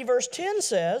 90 verse 10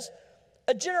 says,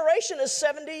 a generation is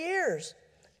 70 years.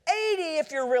 80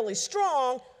 if you're really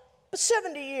strong, but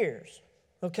 70 years.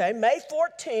 Okay, May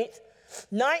 14th,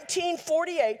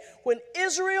 1948, when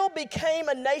Israel became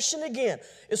a nation again,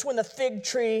 is when the fig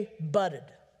tree budded.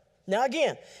 Now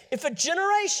again, if a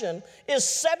generation is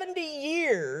 70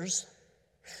 years,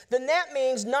 then that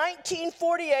means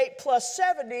 1948 plus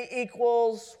 70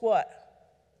 equals what?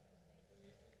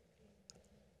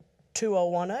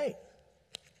 2018.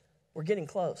 We're getting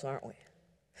close, aren't we?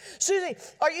 Susie,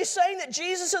 are you saying that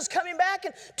Jesus is coming back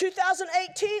in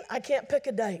 2018? I can't pick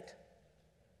a date.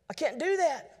 I can't do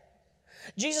that.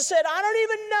 Jesus said, I don't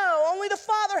even know. Only the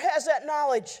Father has that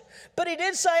knowledge. But he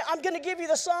did say, I'm going to give you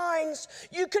the signs.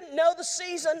 You can know the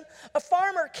season. A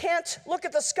farmer can't look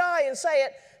at the sky and say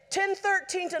at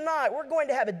 10:13 tonight, we're going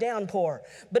to have a downpour.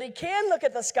 But he can look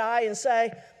at the sky and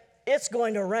say, it's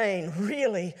going to rain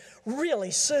really, really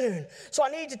soon. So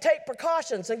I need to take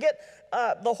precautions and get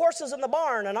the horses in the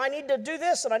barn, and I need to do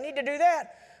this and I need to do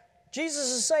that.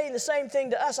 Jesus is saying the same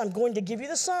thing to us. I'm going to give you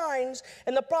the signs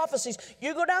and the prophecies.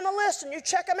 You go down the list and you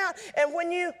check them out. And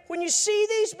when you see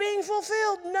these being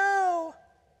fulfilled,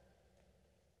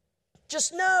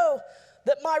 just know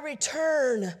that my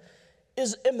return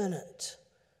is imminent.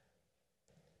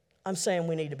 I'm saying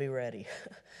we need to be ready.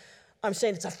 I'm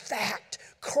saying it's a fact.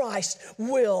 Christ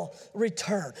will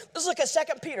return. Let's look at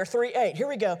 2 Peter 3:8. Here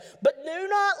we go. But do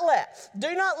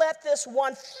not let this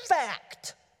one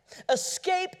fact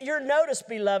escape your notice,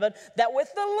 beloved, that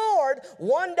with the Lord,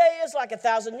 one day is like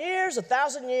 1,000 years,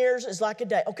 1,000 years is like a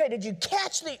day. Okay, did you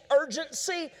catch the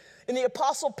urgency in the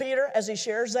Apostle Peter as he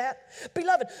shares that?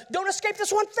 Beloved, don't escape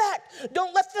this one fact.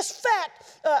 Don't let this fact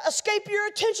escape your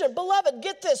attention. Beloved,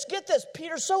 get this.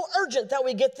 Peter's so urgent that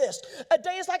we get this. A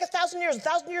day is like 1,000 years.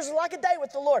 1,000 years is like a day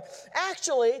with the Lord.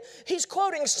 Actually, he's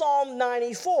quoting Psalm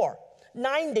 90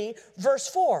 verse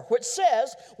 4, which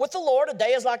says, with the Lord, a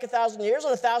day is like 1,000 years,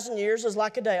 and 1,000 years is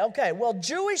like a day. Okay, well,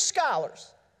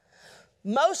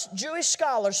 most Jewish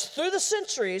scholars through the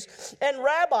centuries and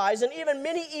rabbis and even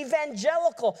many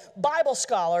evangelical Bible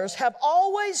scholars have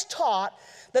always taught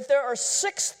that there are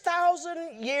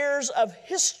 6,000 years of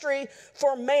history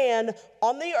for man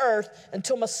on the earth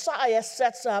until Messiah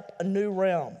sets up a new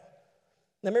realm.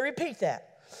 Let me repeat that.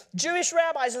 Jewish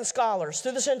rabbis and scholars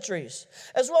through the centuries,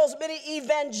 as well as many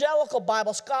evangelical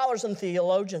Bible scholars and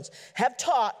theologians, have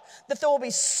taught that there will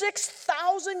be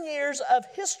 6,000 years of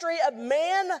history of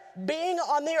man being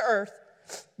on the earth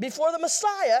before the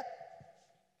Messiah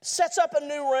sets up a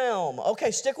new realm.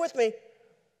 Okay, stick with me.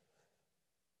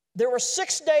 There were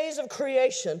 6 days of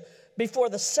creation before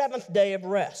the 7th day of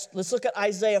rest. Let's look at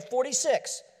Isaiah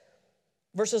 46,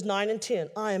 verses 9 and 10.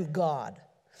 I am God.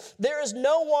 There is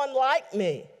no one like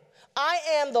me. I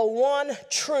am the one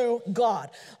true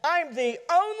God. I'm the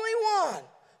only one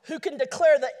who can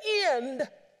declare the end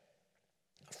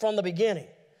from the beginning.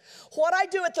 What I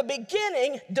do at the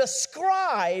beginning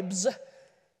describes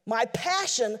my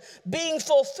passion being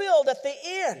fulfilled at the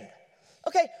end.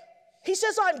 Okay, he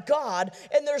says I'm God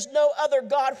and there's no other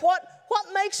God. What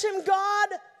makes him God?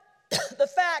 The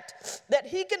fact that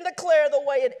he can declare the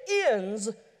way it ends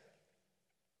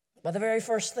by the very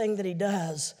first thing that he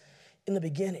does in the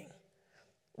beginning.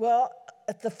 Well,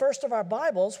 at the first of our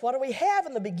Bibles, what do we have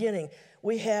in the beginning?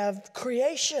 We have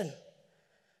creation.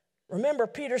 Remember,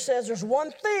 Peter says there's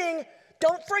one thing,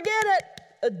 don't forget it.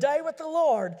 A day with the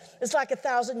Lord is like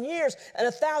 1,000 years, and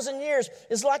 1,000 years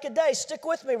is like a day. Stick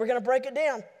with me, we're going to break it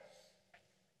down.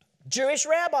 Jewish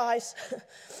rabbis,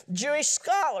 Jewish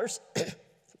scholars,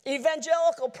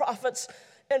 evangelical prophets,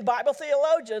 and Bible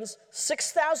theologians,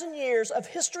 6,000 years of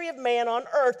history of man on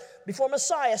earth before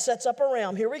Messiah sets up a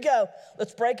realm. Here we go.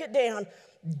 Let's break it down.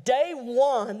 Day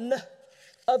one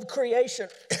of creation.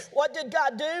 What did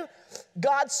God do?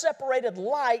 God separated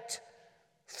light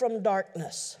from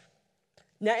darkness.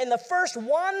 Now, in the first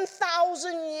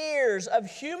 1,000 years of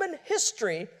human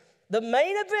history, the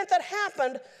main event that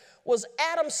happened was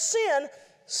Adam's sin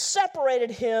separated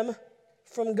him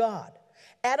from God.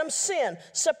 Adam's sin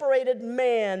separated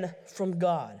man from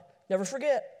God. Never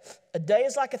forget, a day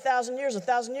is like 1,000 years.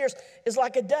 1,000 years is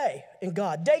like a day in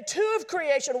God. Day two of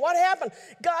creation, what happened?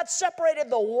 God separated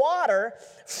the water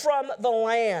from the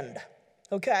land,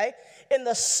 okay? In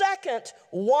the second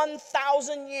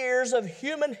 1,000 years of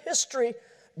human history,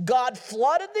 God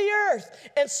flooded the earth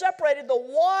and separated the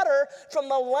water from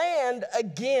the land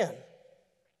again.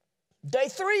 Day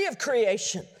three of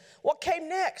creation. What came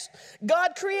next?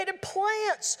 God created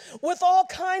plants with all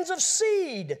kinds of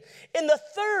seed. In the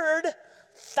third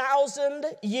 1,000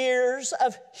 years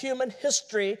of human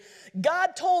history,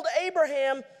 God told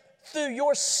Abraham, through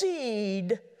your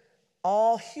seed,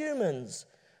 all humans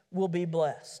will be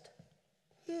blessed.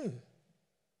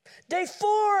 Day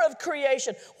four of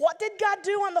creation. What did God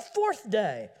do on the fourth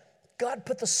day? God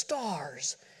put the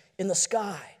stars in the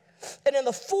sky. And in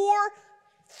the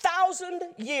 4,000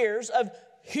 years of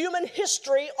human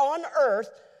history on earth,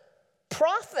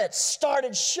 prophets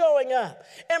started showing up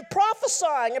and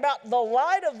prophesying about the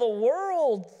light of the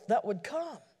world that would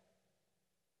come.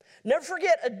 Never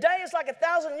forget, a day is like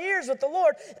 1,000 years with the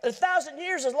Lord. 1,000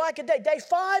 years is like a day. Day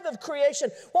five of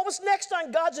creation. What was next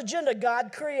on God's agenda?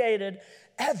 God created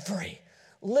every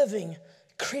living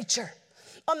creature.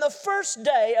 On the first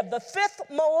day of the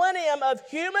 5th millennium of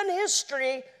human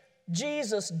history,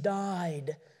 Jesus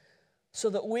died so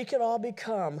that we could all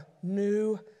become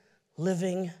new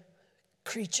living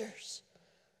creatures.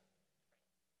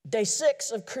 Day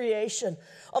 6 of creation.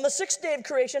 On the 6th day of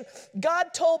creation, God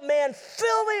told man,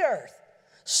 fill the earth,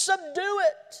 subdue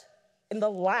it. In the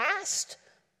last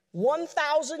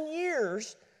 1,000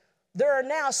 years, there are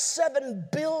now 7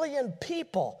 billion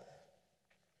people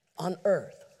on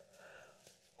earth.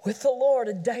 With the Lord,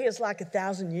 a day is like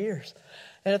 1,000 years.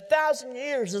 And 1,000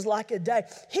 years is like a day.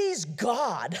 He's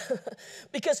God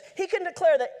because he can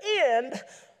declare the end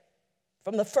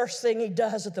from the first thing he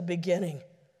does at the beginning.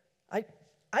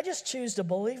 I just choose to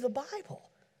believe the Bible.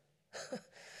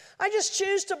 I just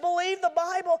choose to believe the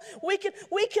Bible. We can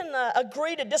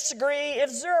agree to disagree.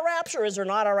 Is there a rapture? Is there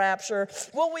not a rapture?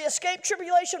 Will we escape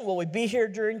tribulation? Will we be here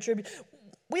during tribulation?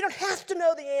 We don't have to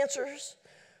know the answers.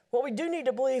 What we do need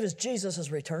to believe is Jesus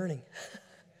is returning.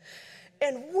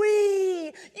 And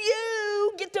you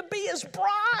get to be his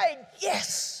bride.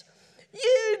 Yes.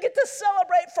 You get to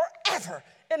celebrate forever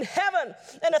in heaven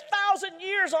and 1,000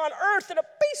 years on earth in a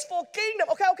peaceful kingdom.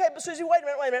 Okay, but Susie, wait a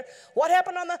minute. What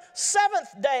happened on the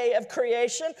 7th day of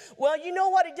creation? Well, you know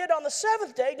what he did on the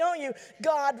 7th day, don't you?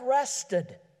 God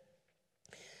rested.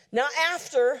 Now,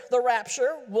 after the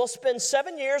rapture, we'll spend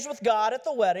 7 years with God at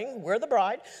the wedding. We're the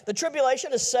bride. The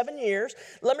tribulation is 7 years.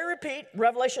 Let me repeat.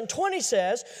 Revelation 20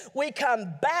 says, we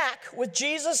come back with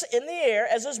Jesus in the air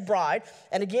as his bride.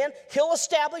 And again, he'll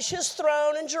establish his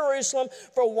throne in Jerusalem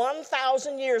for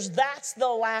 1,000 years. That's the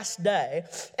last day.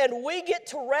 And we get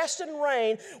to rest and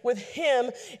reign with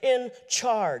him in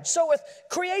charge. So with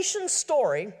creation's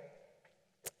story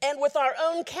and with our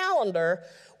own calendar,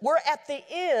 we're at the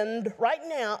end right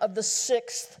now of the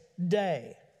 6th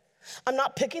day. I'm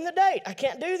not picking the date. I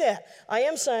can't do that. I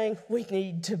am saying we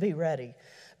need to be ready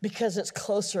because it's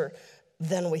closer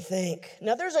than we think.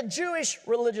 Now, there's a Jewish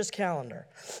religious calendar.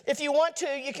 If you want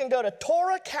to, you can go to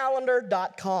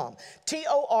torahcalendar.com,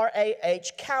 Torah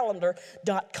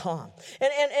calendar.com.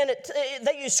 And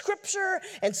they use scripture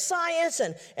and science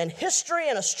and history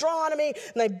and astronomy,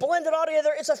 and they blend it all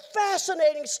together. It's a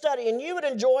fascinating study, and you would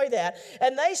enjoy that.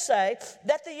 And they say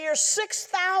that the year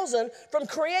 6,000 from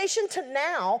creation to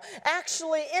now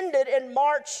actually ended in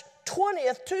March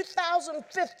 20th,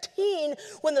 2015,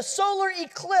 when the solar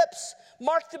eclipse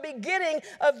marked the beginning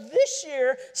of this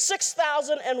year,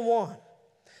 6001.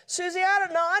 Susie, I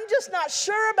don't know. I'm just not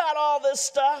sure about all this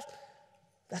stuff.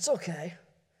 That's okay.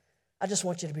 I just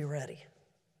want you to be ready.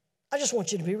 I just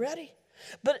want you to be ready.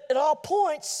 But it all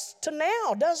points to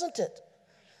now, doesn't it?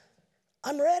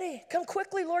 I'm ready. Come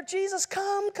quickly, Lord Jesus.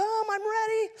 Come. I'm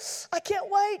ready. I can't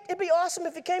wait. It'd be awesome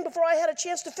if he came before I had a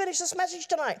chance to finish this message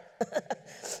tonight.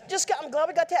 I'm glad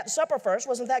we got to have supper first.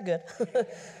 Wasn't that good?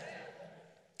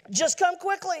 Just come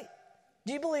quickly.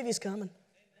 Do you believe he's coming?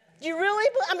 Do you really?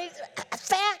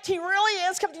 Fact, he really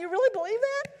is coming. Do you really believe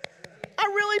that? I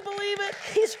really believe it.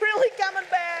 He's really coming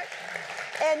back.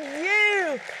 And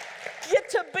you get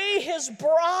to be his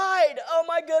bride. Oh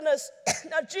my goodness.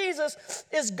 Now Jesus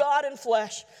is God in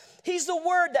flesh. He's the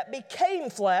Word that became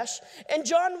flesh. And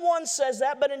John 1 says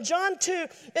that, but in John 2,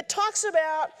 it talks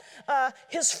about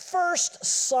his first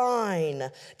sign.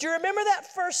 Do you remember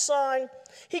that first sign?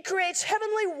 He creates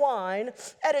heavenly wine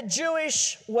at a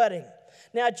Jewish wedding.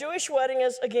 Now, a Jewish wedding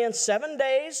is, again, 7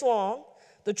 days long.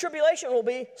 The tribulation will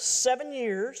be 7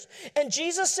 years. And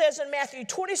Jesus says in Matthew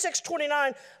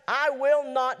 26:29, I will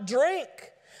not drink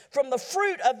from the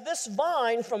fruit of this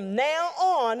vine from now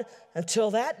on until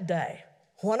that day,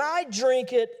 when I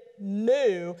drink it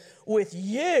new with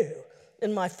you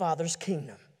in my Father's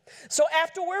kingdom. So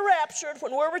after we're raptured,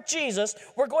 when we're with Jesus,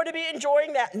 we're going to be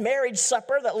enjoying that marriage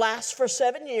supper that lasts for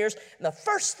 7 years. And the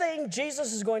first thing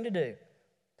Jesus is going to do,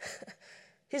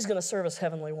 he's going to serve us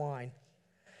heavenly wine.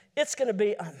 It's going to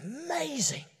be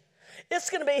amazing. It's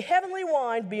going to be heavenly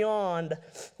wine beyond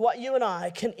what you and I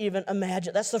can even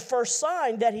imagine. That's the first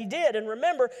sign that he did. And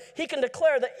remember, he can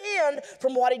declare the end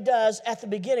from what he does at the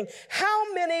beginning.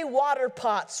 How many water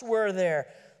pots were there?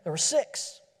 There were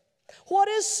 6. What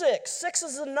is 6? 6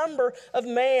 is the number of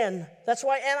man. That's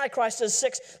why Antichrist is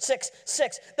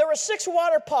 666. There were 6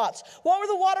 water pots. What were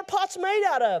the water pots made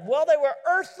out of? Well, they were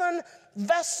earthen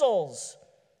vessels.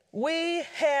 We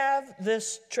have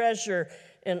this treasure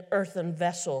in earthen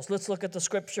vessels. Let's look at the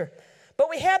scripture. But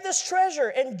we have this treasure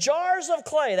in jars of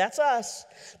clay, that's us,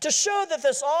 to show that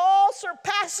this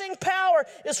all-surpassing power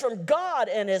is from God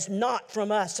and is not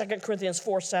from us. 2 Corinthians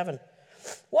 4:7.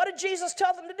 What did Jesus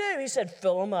tell them to do? He said,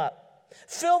 fill them up.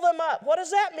 Fill them up. What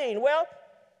does that mean? Well,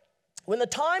 when the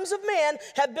times of man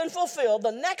have been fulfilled,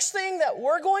 the next thing that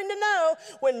we're going to know,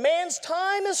 when man's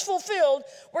time is fulfilled,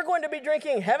 we're going to be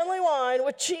drinking heavenly wine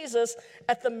with Jesus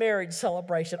at the marriage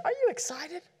celebration. Are you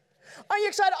excited? Are you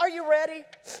excited? Are you ready?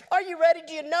 Are you ready?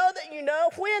 Do you know that you know?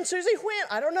 When, Susie? When?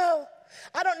 I don't know.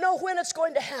 I don't know when it's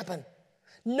going to happen.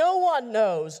 No one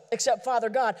knows except Father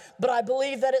God, but I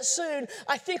believe that it's soon.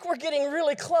 I think we're getting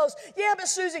really close. Yeah, but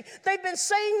Susie, they've been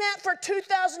saying that for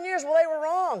 2,000 years. Well, they were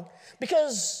wrong,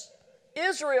 because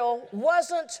Israel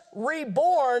wasn't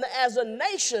reborn as a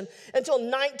nation until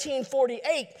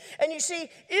 1948. And you see,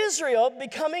 Israel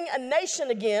becoming a nation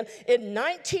again in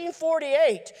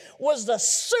 1948 was the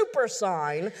super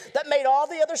sign that made all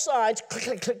the other signs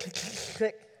click, click, click, click,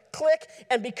 click, click,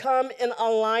 and become in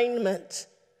alignment.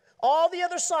 All the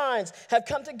other signs have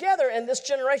come together in this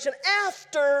generation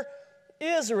after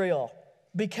Israel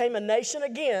became a nation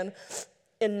again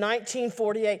in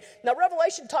 1948. Now,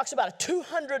 Revelation talks about a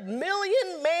 200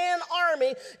 million man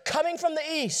army coming from the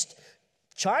east.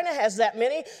 China has that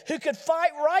many who could fight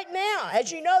right now.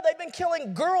 As you know, they've been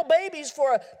killing girl babies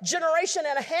for a generation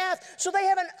and a half, so they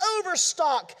have an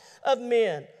overstock of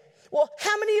men. Well,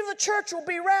 how many of the church will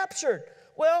be raptured?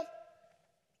 Well,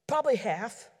 probably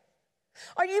half.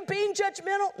 Are you being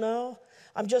judgmental? No,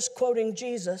 I'm just quoting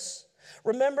Jesus.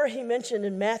 Remember, he mentioned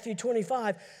in Matthew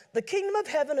 25, the kingdom of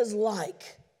heaven is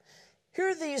like. Here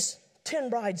are these 10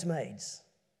 bridesmaids.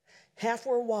 Half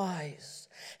were wise.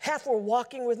 Half were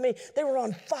walking with me. They were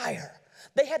on fire.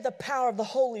 They had the power of the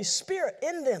Holy Spirit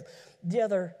in them. The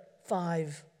other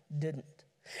 5 didn't.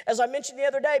 As I mentioned the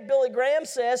other day, Billy Graham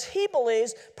says he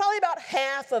believes probably about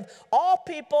half of all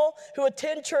people who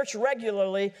attend church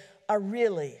regularly are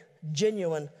really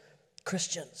genuine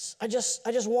Christians. I just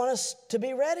want us to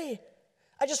be ready.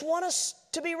 I just want us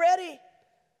to be ready.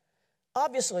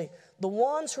 Obviously, the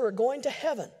ones who are going to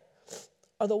heaven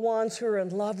are the ones who are in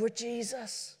love with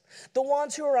Jesus, the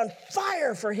ones who are on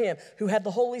fire for him, who have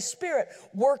the Holy Spirit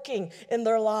working in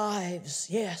their lives.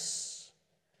 Yes.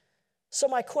 So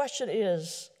my question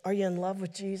is, are you in love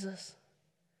with Jesus?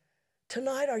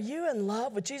 Tonight, are you in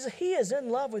love with Jesus? He is in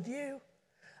love with you.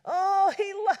 Oh,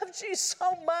 he loves you so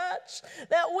much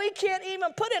that we can't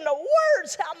even put into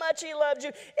words how much he loves you.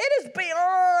 It is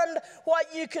beyond what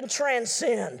you can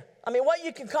transcend. I mean, what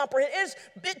you can comprehend.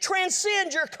 It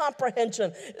transcends your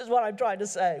comprehension, is what I'm trying to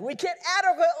say. We can't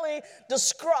adequately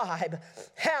describe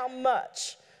how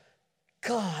much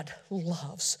God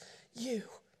loves you.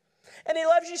 And he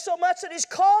loves you so much that he's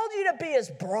called you to be his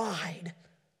bride.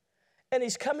 And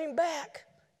he's coming back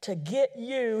to get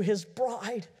you his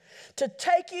bride, to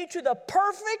take you to the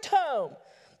perfect home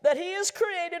that he has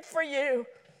created for you,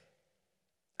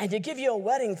 and to give you a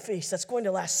wedding feast that's going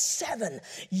to last 7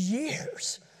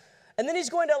 years. And then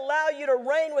he's going to allow you to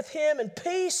reign with him in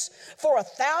peace for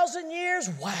 1,000 years.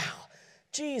 Wow,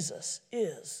 Jesus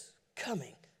is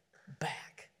coming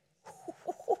back.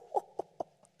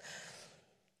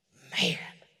 Man,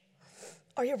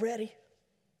 are you ready?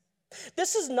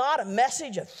 This is not a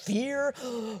message of fear.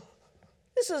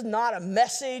 This is not a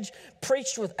message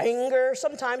preached with anger.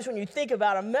 Sometimes when you think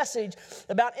about a message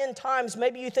about end times,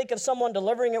 maybe you think of someone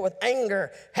delivering it with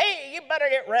anger. Hey, you better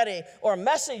get ready. Or a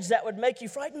message that would make you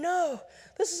frightened. No,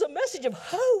 this is a message of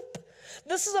hope.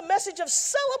 This is a message of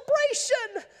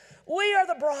celebration. We are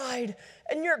the bride,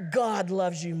 and your God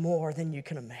loves you more than you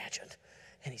can imagine.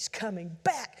 And he's coming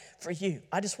back for you.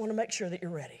 I just want to make sure that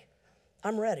you're ready.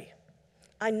 I'm ready.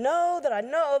 I know that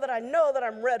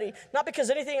I'm ready, not because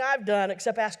anything I've done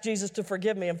except ask Jesus to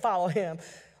forgive me and follow him.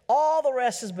 All the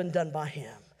rest has been done by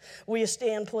him. Will you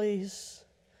stand, please?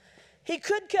 He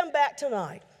could come back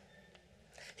tonight.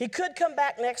 He could come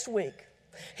back next week.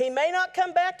 He may not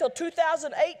come back till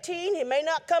 2018. He may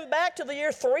not come back till the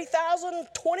year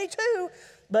 3022,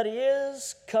 but he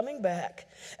is coming back.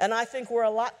 And I think we're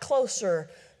a lot closer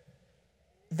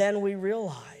than we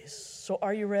realize. So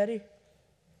are you ready?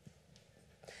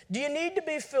 Do you need to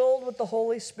be filled with the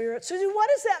Holy Spirit? Susie, what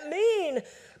does that mean?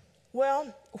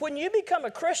 Well, when you become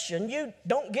a Christian, you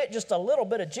don't get just a little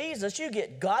bit of Jesus. You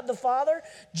get God the Father,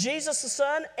 Jesus the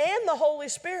Son, and the Holy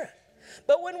Spirit.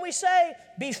 But when we say,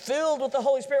 be filled with the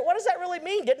Holy Spirit, what does that really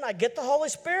mean? Didn't I get the Holy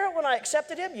Spirit when I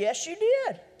accepted him? Yes, you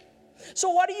did. So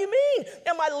what do you mean?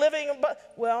 Am I living?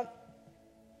 Well,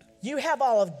 you have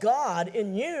all of God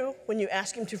in you when you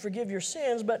ask him to forgive your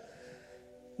sins, but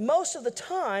most of the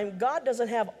time, God doesn't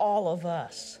have all of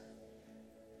us.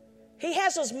 He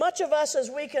has as much of us as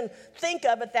we can think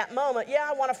of at that moment. Yeah,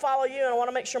 I want to follow you and I want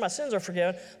to make sure my sins are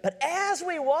forgiven. But as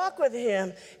we walk with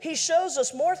him, he shows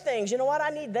us more things. You know what? I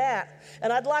need that.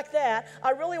 And I'd like that. I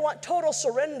really want total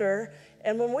surrender.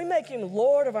 And when we make him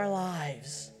Lord of our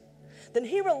lives, then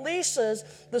he releases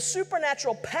the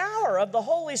supernatural power of the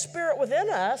Holy Spirit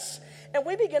within us. And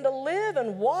we begin to live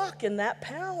and walk in that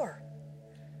power.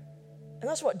 And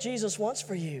that's what Jesus wants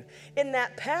for you. In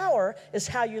that power is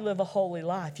how you live a holy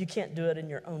life. You can't do it in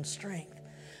your own strength,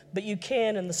 but you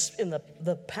can in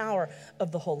the power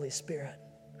of the Holy Spirit.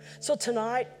 So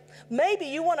tonight, maybe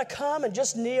you want to come and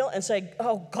just kneel and say,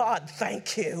 oh God,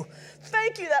 thank you.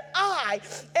 Thank you that I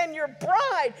am your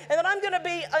bride and that I'm going to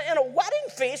be in a wedding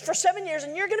feast for 7 years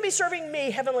and you're going to be serving me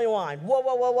heavenly wine.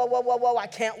 Whoa, I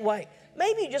can't wait.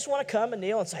 Maybe you just want to come and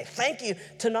kneel and say, thank you.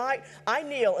 Tonight, I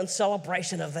kneel in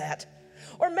celebration of that.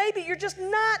 Or maybe you're just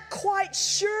not quite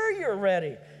sure you're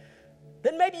ready.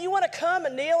 Then maybe you want to come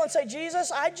and kneel and say,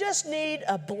 Jesus, I just need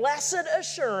a blessed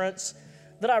assurance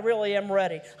that I really am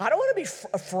ready. I don't want to be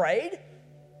afraid.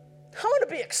 I want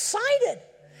to be excited.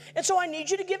 And so I need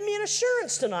you to give me an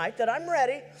assurance tonight that I'm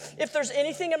ready. If there's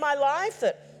anything in my life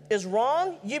that is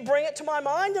wrong, you bring it to my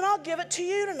mind and I'll give it to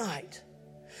you tonight.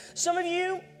 Some of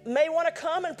you may want to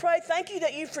come and pray, thank you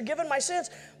that you've forgiven my sins,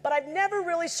 but I've never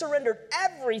really surrendered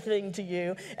everything to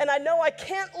you, and I know I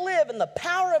can't live in the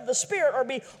power of the Spirit or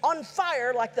be on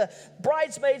fire like the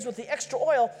bridesmaids with the extra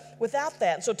oil without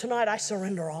that. And so tonight I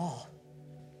surrender all.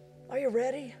 Are you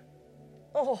ready?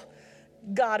 Oh,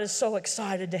 God is so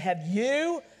excited to have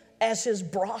you as his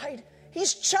bride.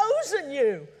 He's chosen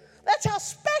you. That's how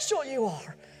special you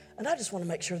are. And I just want to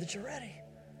make sure that you're ready.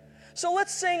 So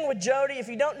let's sing with Jody. If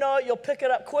you don't know it, you'll pick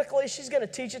it up quickly. She's going to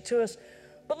teach it to us.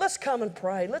 But let's come and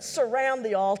pray. Let's surround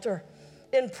the altar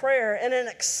in prayer and in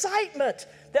excitement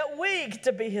that we get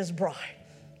to be his bride.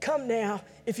 Come now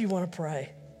if you want to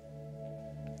pray.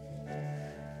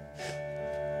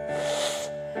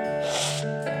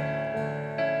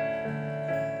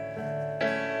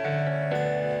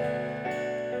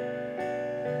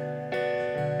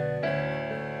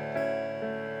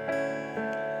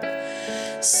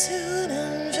 Soon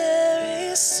and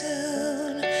very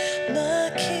soon,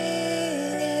 my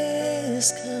King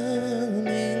is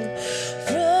coming,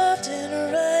 robed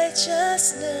in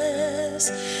righteousness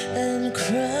and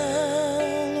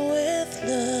crowned with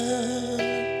love.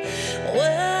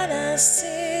 When I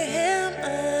see him,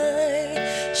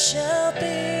 I shall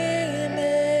be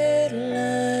made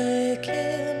like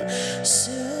him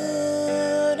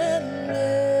soon and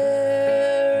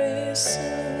very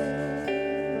soon.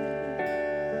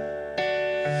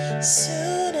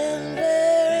 Soon and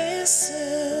very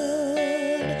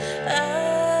soon,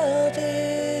 I'll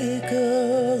be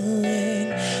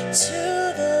going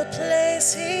to the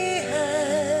place he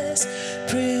has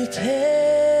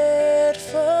prepared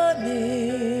for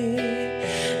me.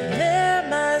 There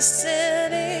my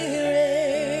sin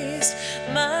erased,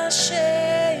 my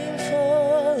shame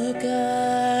forgotten.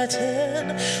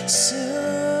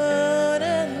 Soon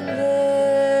and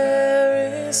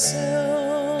very soon.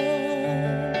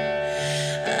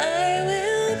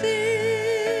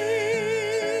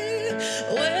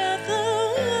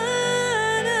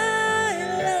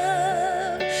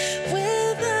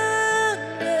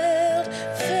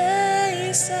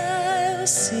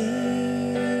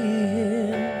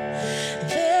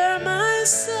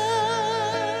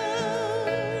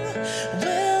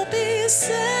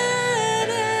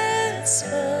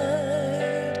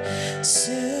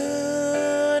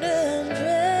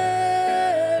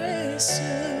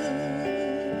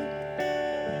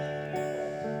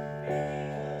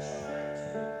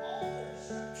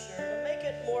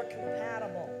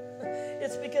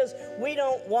 because we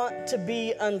don't want to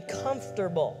be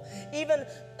uncomfortable. Even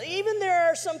there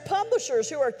are some publishers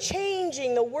who are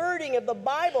changing the wording of the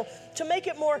Bible to make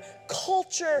it more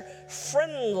culture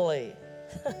friendly.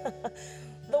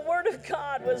 The Word of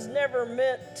God was never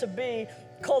meant to be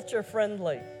culture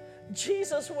friendly.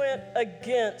 Jesus went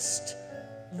against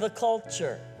the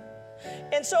culture.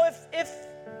 And so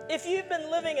if you've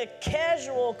been living a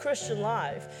casual Christian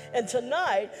life, and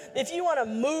tonight, if you want to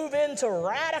move into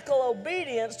radical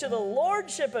obedience to the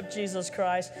Lordship of Jesus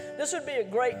Christ, this would be a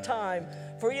great time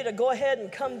for you to go ahead and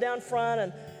come down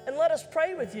front and let us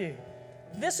pray with you.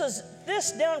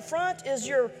 This down front is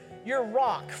your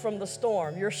rock from the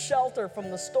storm, your shelter from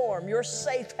the storm, your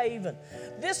safe haven.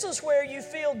 This is where you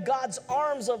feel God's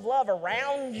arms of love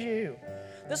around you.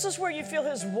 This is where you feel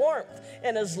His warmth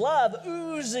and His love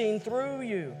oozing through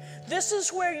you. This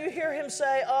is where you hear Him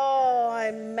say, "Oh,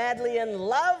 I'm madly in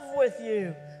love with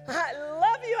you. I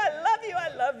love you, I love you, I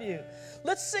love you."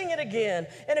 Let's sing it again.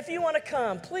 And if you want to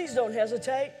come, please don't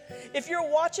hesitate. If you're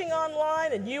watching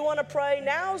online and you want to pray,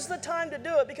 now's the time to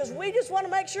do it, because we just want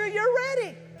to make sure you're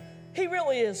ready. He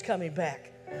really is coming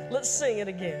back. Let's sing it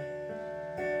again.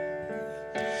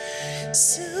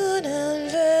 Soon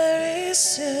and very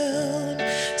soon,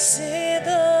 see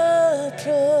the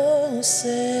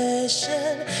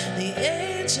procession, the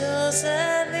angels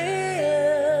and the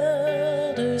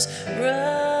elders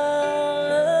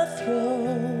round the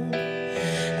throne.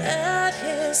 At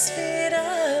His feet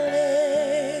I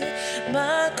lay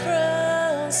my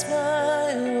crowns,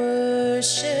 my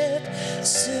worship.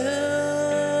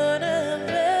 Soon and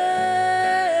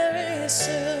very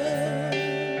soon,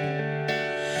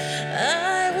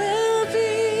 I will be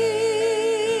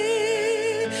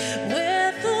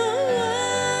with the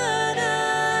one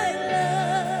I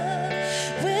love.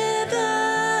 With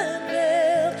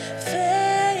unveiled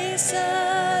face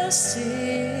I'll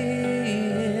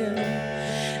see Him.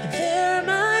 There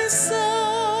my soul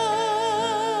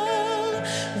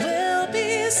will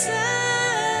be satisfied.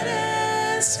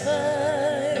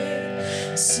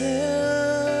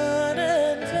 Soon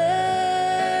and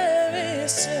very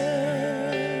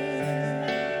soon.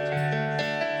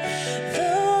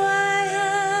 Though I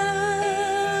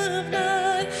have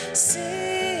not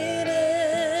seen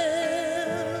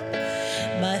Him,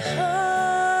 my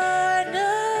heart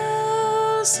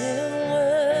knows Him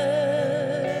well.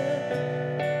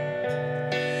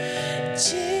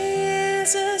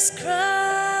 Jesus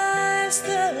Christ,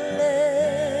 the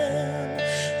Lamb,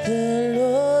 the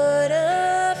Lord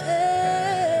of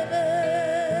heaven.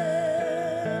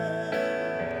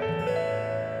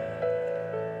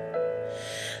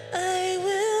 I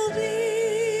will be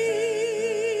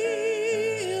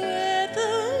with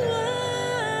the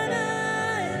one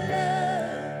I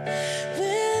love.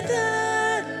 With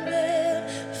unveiled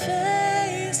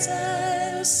face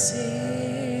I'll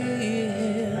see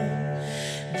Him.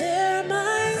 There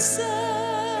my soul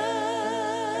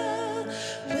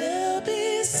will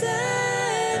be satisfied.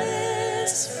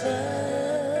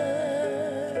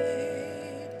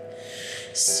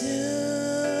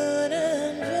 Soon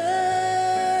and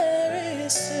very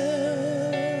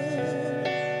soon.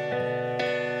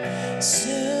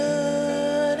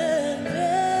 Soon and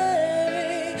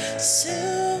very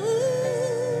soon.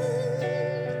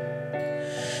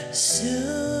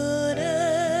 Soon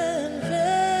and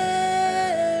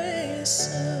very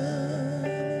soon.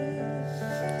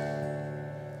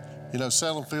 You know,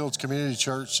 Salem Fields Community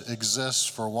Church exists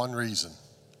for one reason,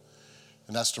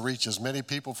 and that's to reach as many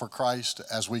people for Christ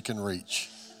as we can reach.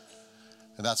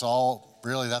 And that's all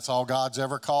God's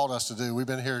ever called us to do. We've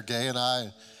been here, Gay and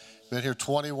I, been here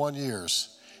 21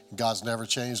 years. And God's never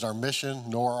changed our mission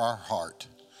nor our heart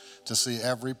to see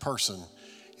every person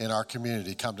in our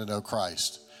community come to know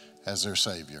Christ as their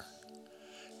Savior.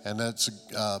 And that's,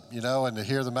 and to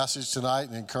hear the message tonight,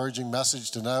 an encouraging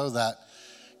message to know that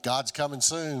God's coming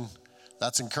soon,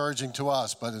 that's encouraging to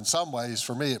us. But in some ways,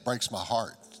 for me, it breaks my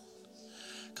heart,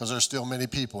 because there's still many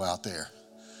people out there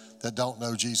that don't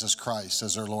know Jesus Christ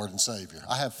as their Lord and Savior.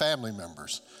 I have family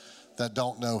members that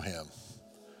don't know Him,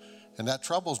 and that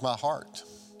troubles my heart.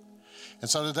 And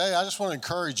so today, I just want to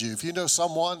encourage you, if you know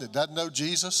someone that doesn't know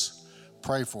Jesus,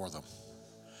 pray for them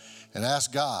and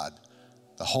ask God,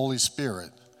 the Holy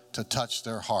Spirit, to touch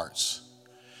their hearts.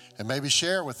 And maybe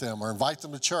share with them or invite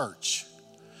them to church.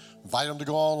 Invite them to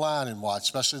go online and watch,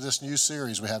 especially this new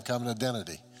series we have coming,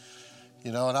 Identity.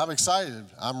 You know, and I'm excited.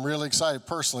 I'm really excited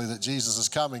personally that Jesus is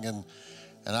coming, and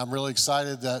I'm really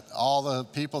excited that all the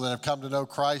people that have come to know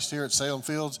Christ here at Salem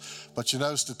Fields. But you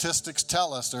know, statistics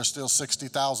tell us there's still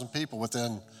 60,000 people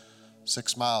within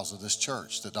 6 miles of this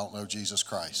church that don't know Jesus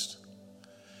Christ.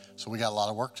 So we got a lot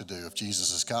of work to do if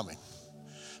Jesus is coming.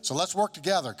 So let's work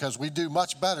together because we do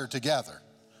much better together.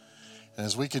 And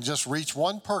as we can just reach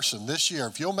one person this year,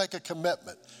 if you'll make a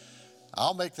commitment,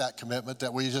 I'll make that commitment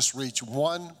that we just reach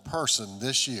one person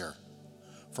this year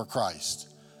for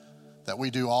Christ. That we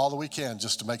do all that we can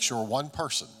just to make sure one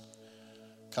person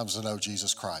comes to know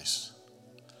Jesus Christ.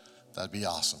 That'd be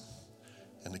awesome.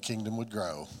 And the kingdom would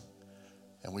grow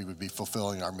and we would be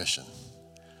fulfilling our mission.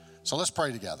 So let's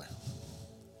pray together.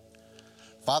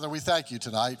 Father, we thank you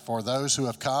tonight for those who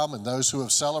have come and those who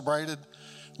have celebrated.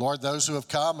 Lord, those who have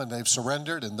come and they've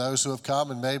surrendered, and those who have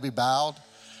come and maybe bowed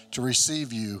to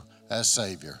receive you as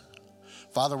Savior.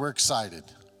 Father, we're excited.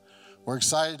 We're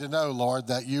excited to know, Lord,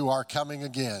 that you are coming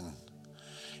again.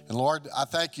 And Lord, I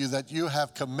thank you that you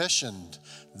have commissioned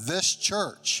this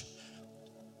church.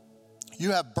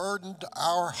 You have burdened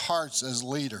our hearts as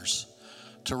leaders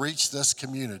to reach this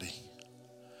community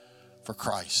for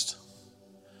Christ.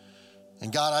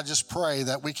 And God, I just pray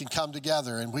that we can come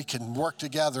together and we can work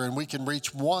together and we can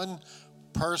reach one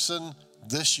person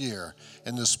this year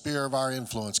in the sphere of our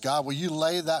influence. God, will you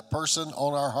lay that person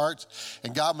on our hearts?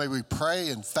 And God, may we pray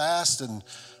and fast and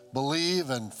believe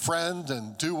and friend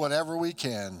and do whatever we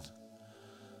can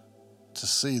to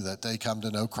see that they come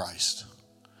to know Christ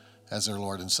as their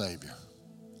Lord and Savior.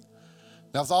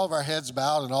 Now, with all of our heads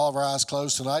bowed and all of our eyes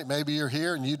closed tonight, maybe you're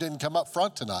here and you didn't come up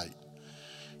front tonight.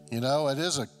 You know, it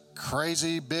is a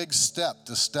crazy big step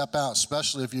to step out,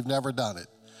 especially if you've never done it,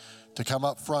 to come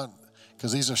up front,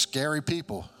 because these are scary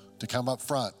people to come up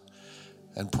front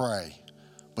and pray.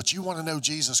 But you want to know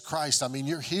Jesus Christ. I mean,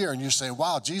 you're here and you're saying,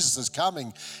 wow, Jesus is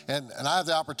coming. And I have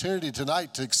the opportunity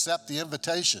tonight to accept the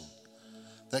invitation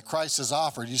that Christ has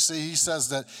offered. You see, he says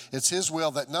that it's his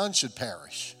will that none should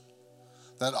perish,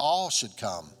 that all should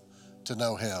come to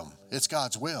know him. It's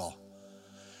God's will.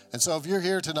 And so if you're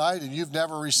here tonight and you've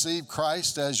never received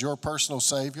Christ as your personal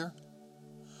Savior,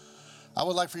 I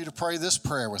would like for you to pray this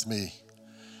prayer with me.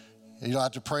 You don't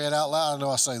have to pray it out loud. I know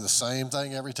I say the same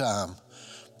thing every time.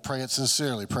 Pray it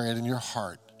sincerely. Pray it in your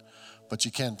heart. But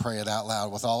you can pray it out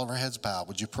loud with all of our heads bowed.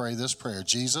 Would you pray this prayer?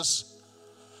 Jesus,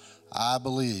 I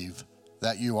believe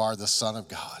that you are the Son of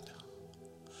God.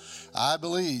 I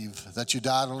believe that you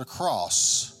died on the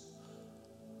cross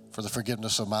for the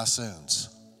forgiveness of my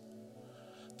sins.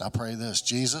 Now pray this: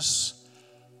 Jesus,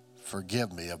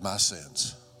 forgive me of my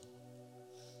sins.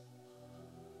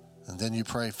 And then you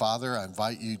pray, Father, I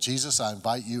invite you, Jesus, I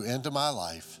invite you into my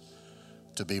life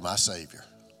to be my Savior.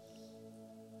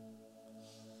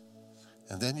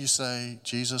 And then you say,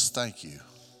 Jesus, thank you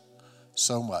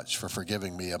so much for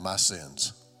forgiving me of my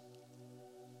sins.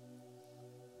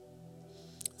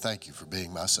 Thank you for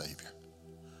being my Savior.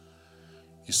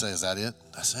 You say, is that it?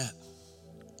 That's it.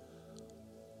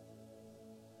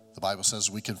 The Bible says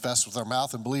we confess with our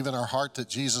mouth and believe in our heart that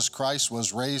Jesus Christ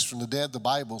was raised from the dead. The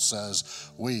Bible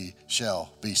says we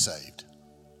shall be saved.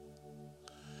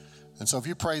 And so if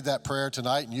you prayed that prayer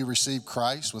tonight and you received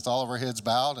Christ with all of our heads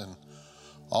bowed and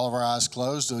all of our eyes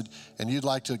closed, and you'd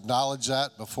like to acknowledge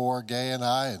that before Gay and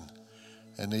I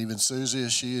and even Susie,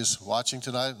 as she is watching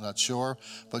tonight, I'm not sure,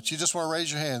 but you just want to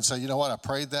raise your hand and say, you know what, I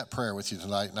prayed that prayer with you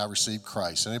tonight and I received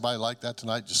Christ. Anybody like that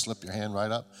tonight? Just slip your hand right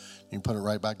up. You can put it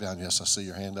right back down. Yes, I see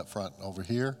your hand up front over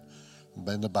here and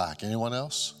in the back. Anyone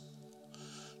else?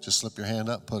 Just slip your hand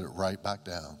up, put it right back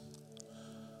down.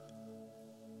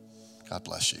 God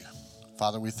bless you.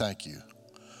 Father, we thank you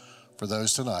for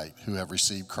those tonight who have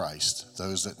received Christ,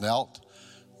 those that knelt,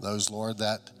 those, Lord,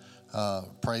 that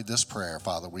prayed this prayer.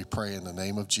 Father, we pray in the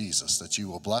name of Jesus that you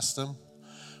will bless them.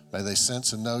 May they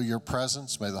sense and know your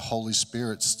presence. May the Holy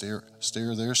Spirit steer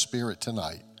their spirit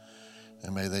tonight.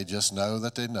 And may they just know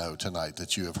that they know tonight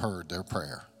that you have heard their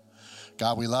prayer.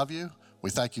 God, we love you.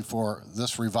 We thank you for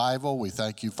this revival. We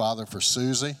thank you, Father, for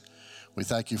Susie. We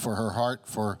thank you for her heart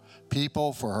for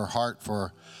people, for her heart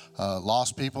for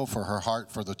lost people, for her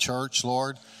heart for the church,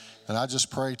 Lord. And I just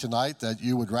pray tonight that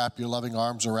you would wrap your loving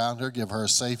arms around her, give her a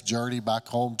safe journey back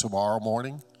home tomorrow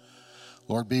morning.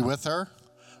 Lord, be with her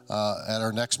at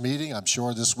our next meeting. I'm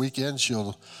sure this weekend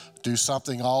she'll do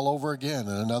something all over again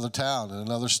in another town, in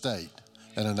another state,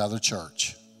 in another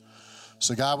church.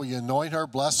 So God, will you anoint her,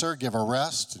 bless her, give her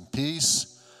rest and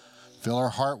peace, fill her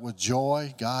heart with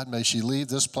joy. God, may she leave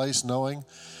this place knowing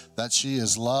that she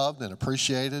is loved and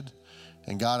appreciated.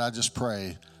 And God, I just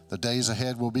pray the days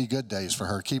ahead will be good days for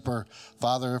her. Keep her,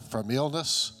 Father, from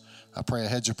illness. I pray a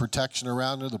hedge of protection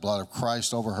around her, the blood of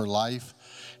Christ over her life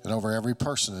and over every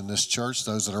person in this church,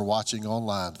 those that are watching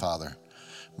online, Father.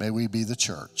 May we be the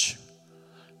church,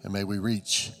 and may we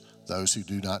reach those who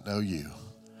do not know you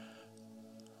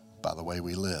by the way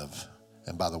we live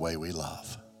and by the way we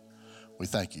love. We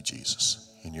thank you, Jesus.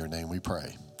 In your name we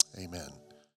pray. Amen.